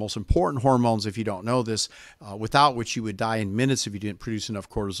is one of the most important hormones, if you don't know this, without which you would die in minutes if you didn't produce enough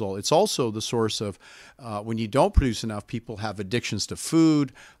cortisol. It's also the source of when you don't produce enough, people have addictions to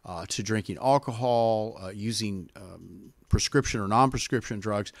food, to drinking alcohol, using prescription or non-prescription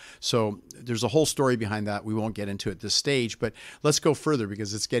drugs. So there's a whole story behind that. We won't get into at this stage, but let's go further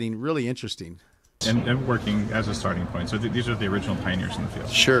because it's getting really interesting. And working as a starting point. So these are the original pioneers in the field.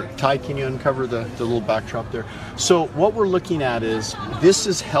 Sure. Ty, can you uncover the little backdrop there? So what we're looking at is, this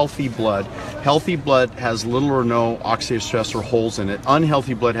is healthy blood. Healthy blood has little or no oxidative stress or holes in it.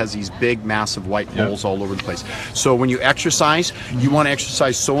 Unhealthy blood has these big, massive white holes all over the place. So when you exercise, you want to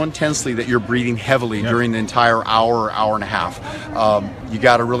exercise so intensely that you're breathing heavily during the entire hour or hour and a half. You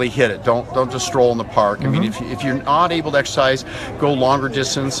got to really hit it. Don't just stroll in the park. I mean, if you're not able to exercise, go longer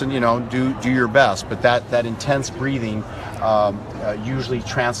distance and do your best. But that intense breathing usually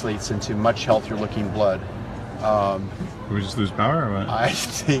translates into much healthier looking blood. Did we just lose power or what? I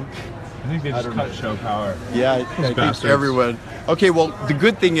think they just cut show power. Yeah, I think everyone. Okay, well, the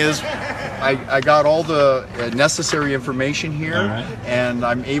good thing is I got all the necessary information here, and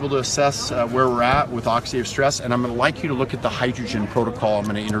I'm able to assess where we're at with oxidative stress, and I'm going to like you to look at the hydrogen protocol I'm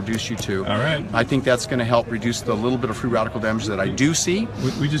going to introduce you to. All right. I think that's going to help reduce the little bit of free radical damage that I do see.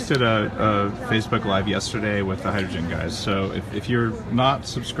 We just did a Facebook Live yesterday with the hydrogen guys, so if you're not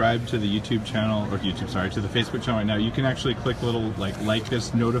subscribed to the YouTube channel, or to the Facebook channel right now, you can actually click little like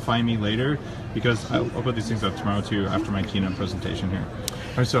this, notify me later, because I'll put these things up tomorrow too after my keynote presentation here.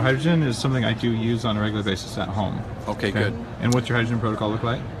 All right, so hydrogen is something I do use on a regular basis at home. Okay, good. And what's your hydrogen protocol look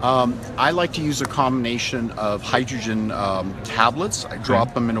like? I like to use a combination of hydrogen tablets. I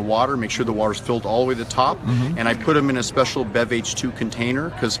drop them into water, make sure the water's filled all the way to the top, and I put them in a special BevH2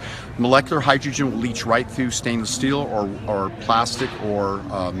 container, because molecular hydrogen will leach right through stainless steel or plastic or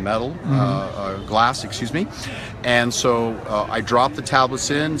metal, glass, excuse me. And so I drop the tablets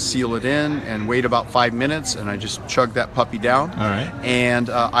in, seal it in, and wait about 5 minutes, and I just chug that puppy down. All right. And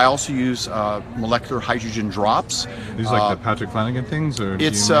I also use molecular hydrogen drops. These are like the Patrick Flanagan things, or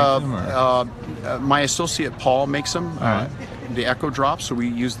it's do you make them, or? My associate Paul makes them. The Echo drops, so we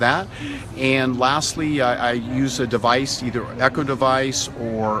use that. And lastly, I use a device, either Echo device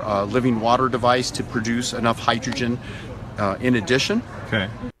or a living water device, to produce enough hydrogen in addition. Okay.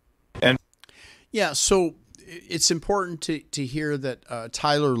 Yeah, so it's important to hear that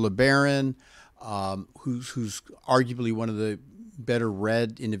Tyler LeBaron, who's arguably one of the better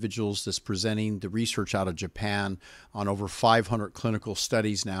read individuals that's presenting the research out of Japan on over 500 clinical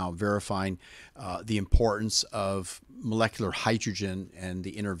studies now verifying the importance of molecular hydrogen and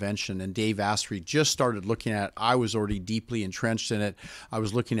the intervention. And Dave Asprey just started looking at it. I was already deeply entrenched in it. I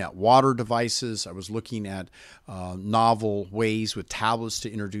was looking at water devices. I was looking at novel ways with tablets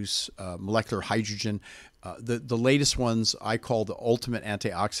to introduce molecular hydrogen. The latest ones I call the ultimate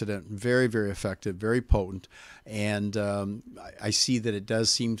antioxidant, very, very effective, very potent, and I see that it does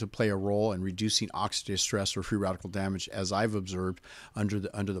seem to play a role in reducing oxidative stress or free radical damage, as I've observed under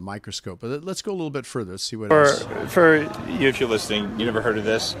the microscope. But let's go a little bit further. Let's see what else. For you, if you're listening, you never heard of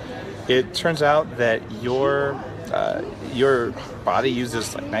this. It turns out that your body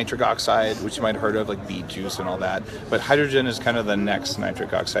uses like nitric oxide, which you might have heard of, like beet juice and all that. But hydrogen is kind of the next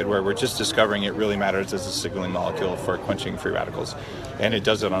nitric oxide, where we're just discovering it really matters as a signaling molecule for quenching free radicals. And it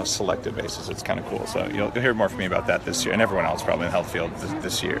does it on a selective basis. It's kind of cool. So you'll hear more from me about that this year, and everyone else probably in the health field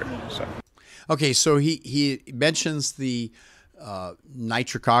this year. So. Okay, so he mentions the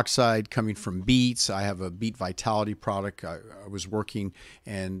nitric oxide coming from beets. I have a beet vitality product. I was working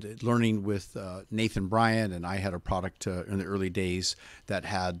and learning with Nathan Bryant, and I had a product in the early days that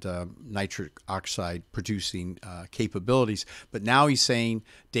had nitric oxide producing capabilities. But now he's saying,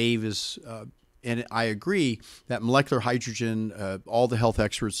 Dave is, and I agree, that molecular hydrogen, all the health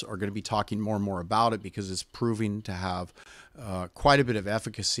experts are going to be talking more and more about it because it's proving to have quite a bit of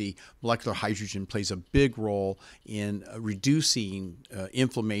efficacy. Molecular hydrogen plays a big role in reducing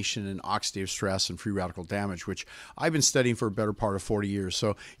inflammation and oxidative stress and free radical damage, which I've been studying for a better part of 40 years.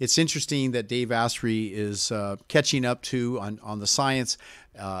 So it's interesting that Dave Asprey is catching up to on the science.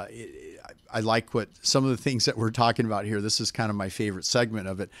 I like what some of the things that we're talking about here. This is kind of my favorite segment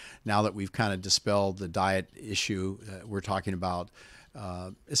of it. Now that we've kind of dispelled the diet issue, we're talking about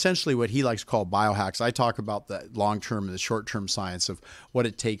essentially what he likes to call biohacks. I talk about the long-term and the short-term science of what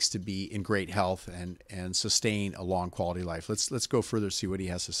it takes to be in great health and sustain a long quality life. Let's go further, see what he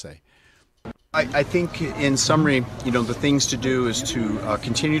has to say. I think, in summary, the things to do is to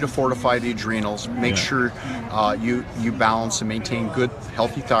continue to fortify the adrenals, make sure you balance and maintain good,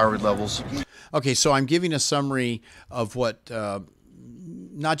 healthy thyroid levels. Okay, so I'm giving a summary of what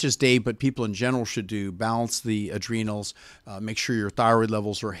not just Dave, but people in general should do. Balance the adrenals, make sure your thyroid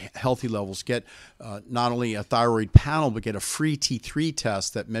levels are healthy levels. Get not only a thyroid panel, but get a free T3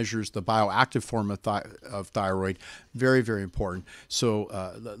 test that measures the bioactive form of thyroid. Very, very important. So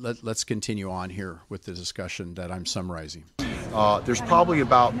let's continue on here with the discussion that I'm summarizing. There's probably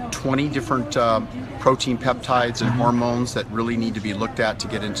about 20 different protein peptides and hormones that really need to be looked at to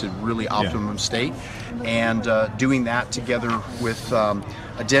get into really optimum state. And doing that together with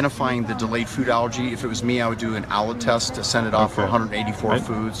identifying the delayed food allergy. If it was me, I would do an ALA test to send it off for 184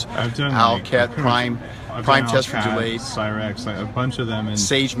 foods. I've done ALCAT, Prime test for delayed. Cyrex, like a bunch of them. And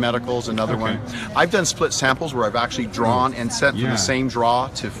Sage Medical's another one. I've done split samples where I've actually drawn and sent from the same draw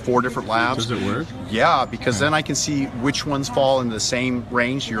to 4 different labs. Does it work? Yeah, because then I can see which ones fall in the same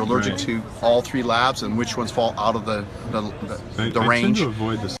range. You're allergic to all 3 labs, and which ones fall out of the range. I tend to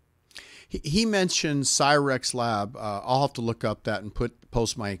avoid this. He mentioned Cyrex Lab. I'll have to look up that and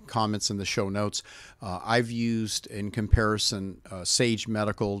post my comments in the show notes. I've used, in comparison, Sage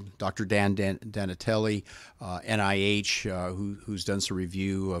Medical, Dr. Dan Danatelli, NIH, who's done some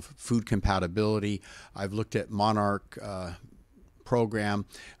review of food compatibility. I've looked at Monarch program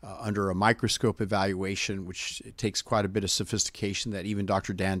under a microscope evaluation, which takes quite a bit of sophistication that even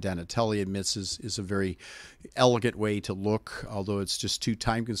Dr. Dan Danatelli admits is a very elegant way to look, although it's just too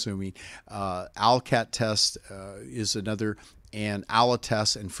time consuming. ALCAT test is another, and ALA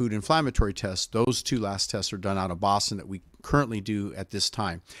test and food inflammatory test. Those 2 last tests are done out of Boston that we currently do at this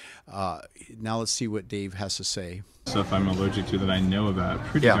time. Now let's see what Dave has to say. Stuff I'm allergic to that I know about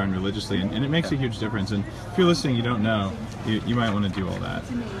pretty darn religiously, and it makes a huge difference. And if you're listening, you don't know, you might want to do all that.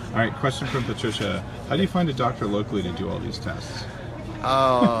 All right, question from Patricia. How do you find a doctor locally to do all these tests?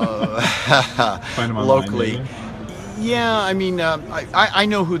 Find them online, locally. maybe? Yeah, I mean, I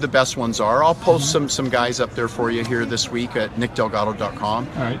know who the best ones are. I'll post some guys up there for you here this week at nickdelgado.com.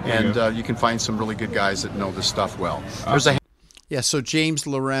 All right, and you can find some really good guys that know this stuff well. There's a so James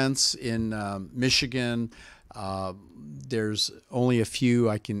Lawrence in Michigan. There's only a few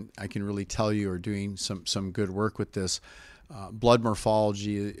I can really tell you are doing some good work with this. Blood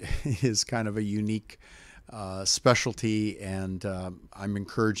morphology is kind of a unique specialty, and I'm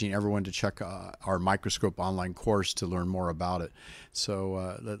encouraging everyone to check our microscope online course to learn more about it.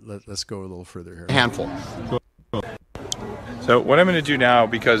 So let's go a little further here. handful. So what I'm going to do now,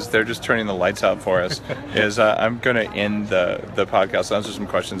 because they're just turning the lights out for us, is I'm going to end the podcast. I'll answer some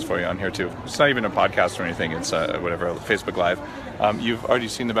questions for you on here too. It's not even a podcast or anything. It's whatever, Facebook Live. You've already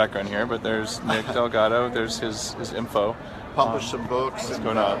seen the background here, but there's Nick Delgado. There's his info. Published some books.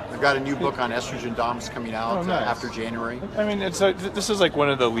 And, I've got a new book on estrogen dominance coming out after January. I mean, this is like one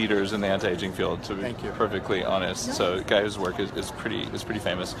of the leaders in the anti-aging field, to be perfectly honest. So a guy whose work is pretty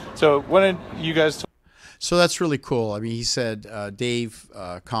famous. So why don't you guys... So that's really cool. I mean, he said, Dave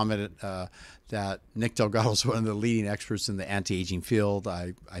commented that Nick Delgado is one of the leading experts in the anti-aging field.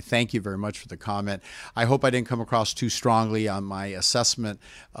 I thank you very much for the comment. I hope I didn't come across too strongly on my assessment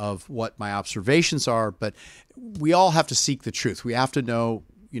of what my observations are, but we all have to seek the truth. We have to know,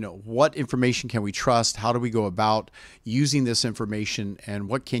 what information can we trust? How do we go about using this information? And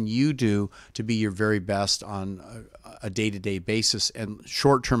what can you do to be your very best on a day-to-day basis? And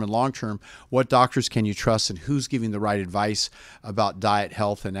short-term and long-term, what doctors can you trust, and who's giving the right advice about diet,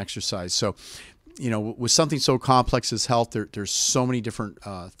 health, and exercise? So, with something so complex as health, there's so many different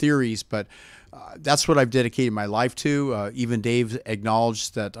theories, but that's what I've dedicated my life to. Even Dave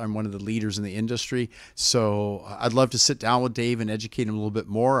acknowledged that I'm one of the leaders in the industry. So I'd love to sit down with Dave and educate him a little bit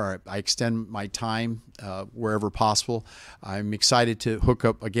more. I extend my time wherever possible. I'm excited to hook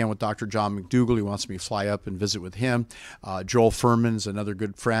up again with Dr. John McDougall. He wants me to fly up and visit with him. Joel Furman's another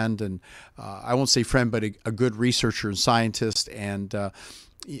good friend, and I won't say friend, but a good researcher and scientist. And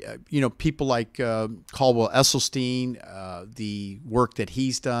people like Caldwell Esselstyn, the work that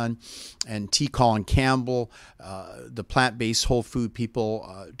he's done, and T. Colin Campbell, the plant-based whole food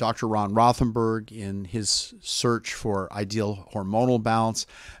people, Dr. Ron Rothenberg in his search for ideal hormonal balance.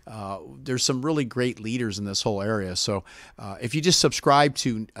 There's some really great leaders in this whole area. So if you just subscribe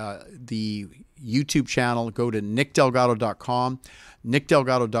to the YouTube channel, go to nickdelgado.com,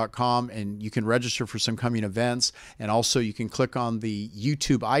 nickdelgado.com, and you can register for some coming events. And also you can click on the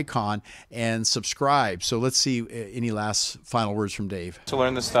YouTube icon and subscribe. So let's see any last final words from Dave. To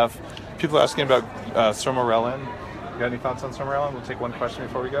learn this stuff, people are asking about Sermorelin. You got any thoughts on Sermorelin? We'll take one question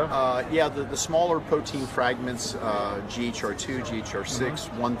before we go. Yeah, the smaller protein fragments, GHR2,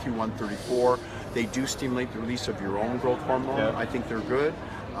 GHR6, 1 through 134, they do stimulate the release of your own growth hormone. Yeah. I think they're good.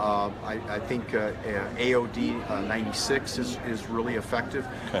 I think AOD 96 is really effective.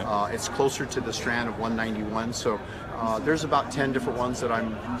 Okay. It's closer to the strand of 191, so there's about 10 different ones that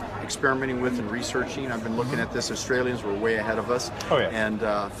I'm experimenting with and researching. I've been looking at this. Australians were way ahead of us. Oh, yeah. And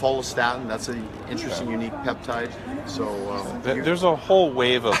follistatin, that's an interesting, unique peptide. So there's a whole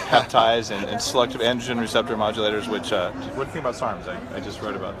wave of peptides and selective androgen receptor modulators, which, what do you think about SARMs? I just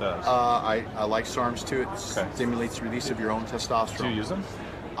wrote about those. I like SARMs too. It stimulates the release of your own testosterone. Do you use them?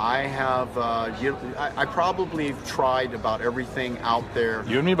 I have, I probably have tried about everything out there.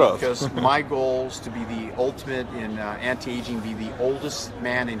 You and me both. Because my goal is to be the ultimate in anti-aging, be the oldest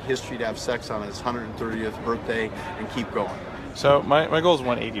man in history to have sex on his 130th birthday and keep going. So my goal is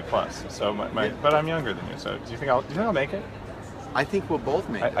 180 plus. So but I'm younger than you. So do you think I'll make it? I think we'll both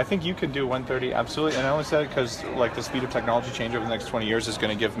make it. I think you could do 130, absolutely. And I only said it because like the speed of technology change over the next 20 years is going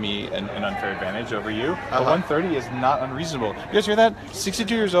to give me an unfair advantage over you. But 130 is not unreasonable. You guys hear that?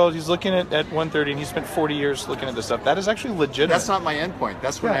 62 years old, he's looking at 130, and he spent 40 years looking at this stuff. That is actually legitimate. That's not my end point.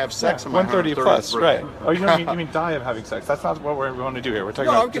 That's when I have sex on my 130 plus, birthday. right. Oh, you mean die of having sex. That's not what we want to do here. We're talking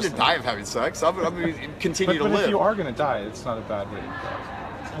about I'm going to die of having sex. I'm going to continue to live. But if you are going to die, it's not a bad way to go.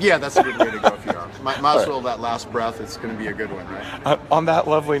 Yeah, that's a good way to go if you are. Might as well that last breath, it's going to be a good one, right? On that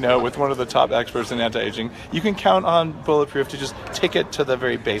lovely note, with one of the top experts in anti-aging, you can count on Bulletproof to just take it to the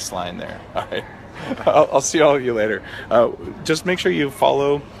very baseline there. All right. I'll see all of you later. Just make sure you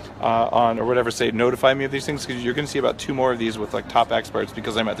follow on, or whatever, say notify me of these things, because you're going to see about 2 more of these with like top experts,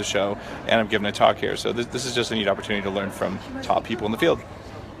 because I'm at the show and I'm giving a talk here. So this is just a neat opportunity to learn from top people in the field.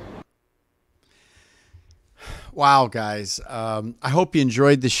 Wow, guys. I hope you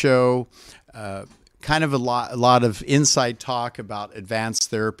enjoyed the show. Kind of a lot of inside talk about advanced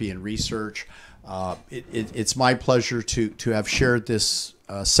therapy and research. It's my pleasure to have shared this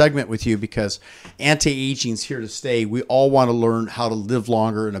segment with you, because anti-aging is here to stay. We all want to learn how to live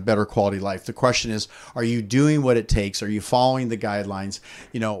longer and a better quality life. The question is, are you doing what it takes? Are you following the guidelines?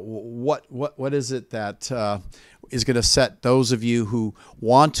 You know, what is it that is going to set those of you who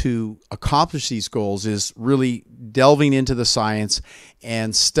want to accomplish these goals is really delving into the science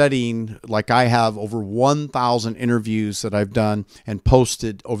and studying, like I have over 1,000 interviews that I've done and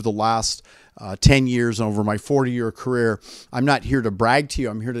posted over the last 10 years and over my 40-year career. I'm not here to brag to you.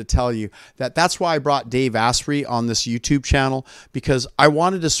 I'm here to tell you that that's why I brought Dave Asprey on this YouTube channel, because I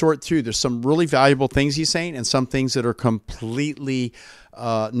wanted to sort through. There's some really valuable things he's saying and some things that are completely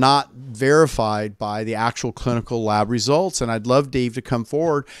not verified by the actual clinical lab results. And I'd love Dave to come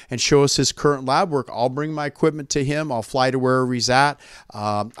forward and show us his current lab work. I'll bring my equipment to him. I'll fly to wherever he's at.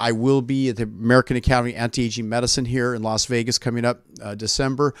 I will be at the American Academy of Anti-Aging Medicine here in Las Vegas coming up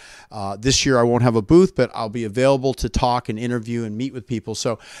December. This year I won't have a booth, but I'll be available to talk and interview and meet with people.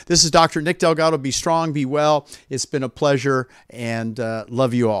 So this is Dr. Nick Delgado. Be strong, be well. It's been a pleasure, and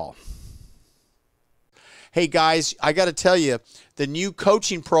love you all. Hey guys, I got to tell you, the new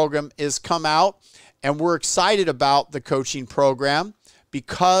coaching program is come out, and we're excited about the coaching program,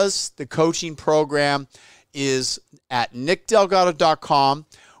 because the coaching program is at nickdelgado.com.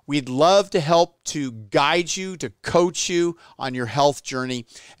 We'd love to help to guide you, to coach you on your health journey.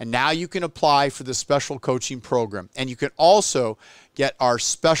 And now you can apply for the special coaching program. And you can also get our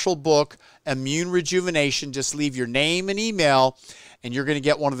special book, Immune Rejuvenation. Just leave your name and email, and you're going to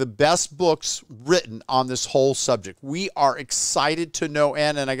get one of the best books written on this whole subject. We are excited to no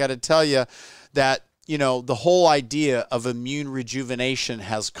end, and I got to tell you that, you know, the whole idea of immune rejuvenation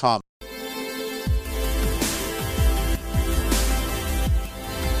has come.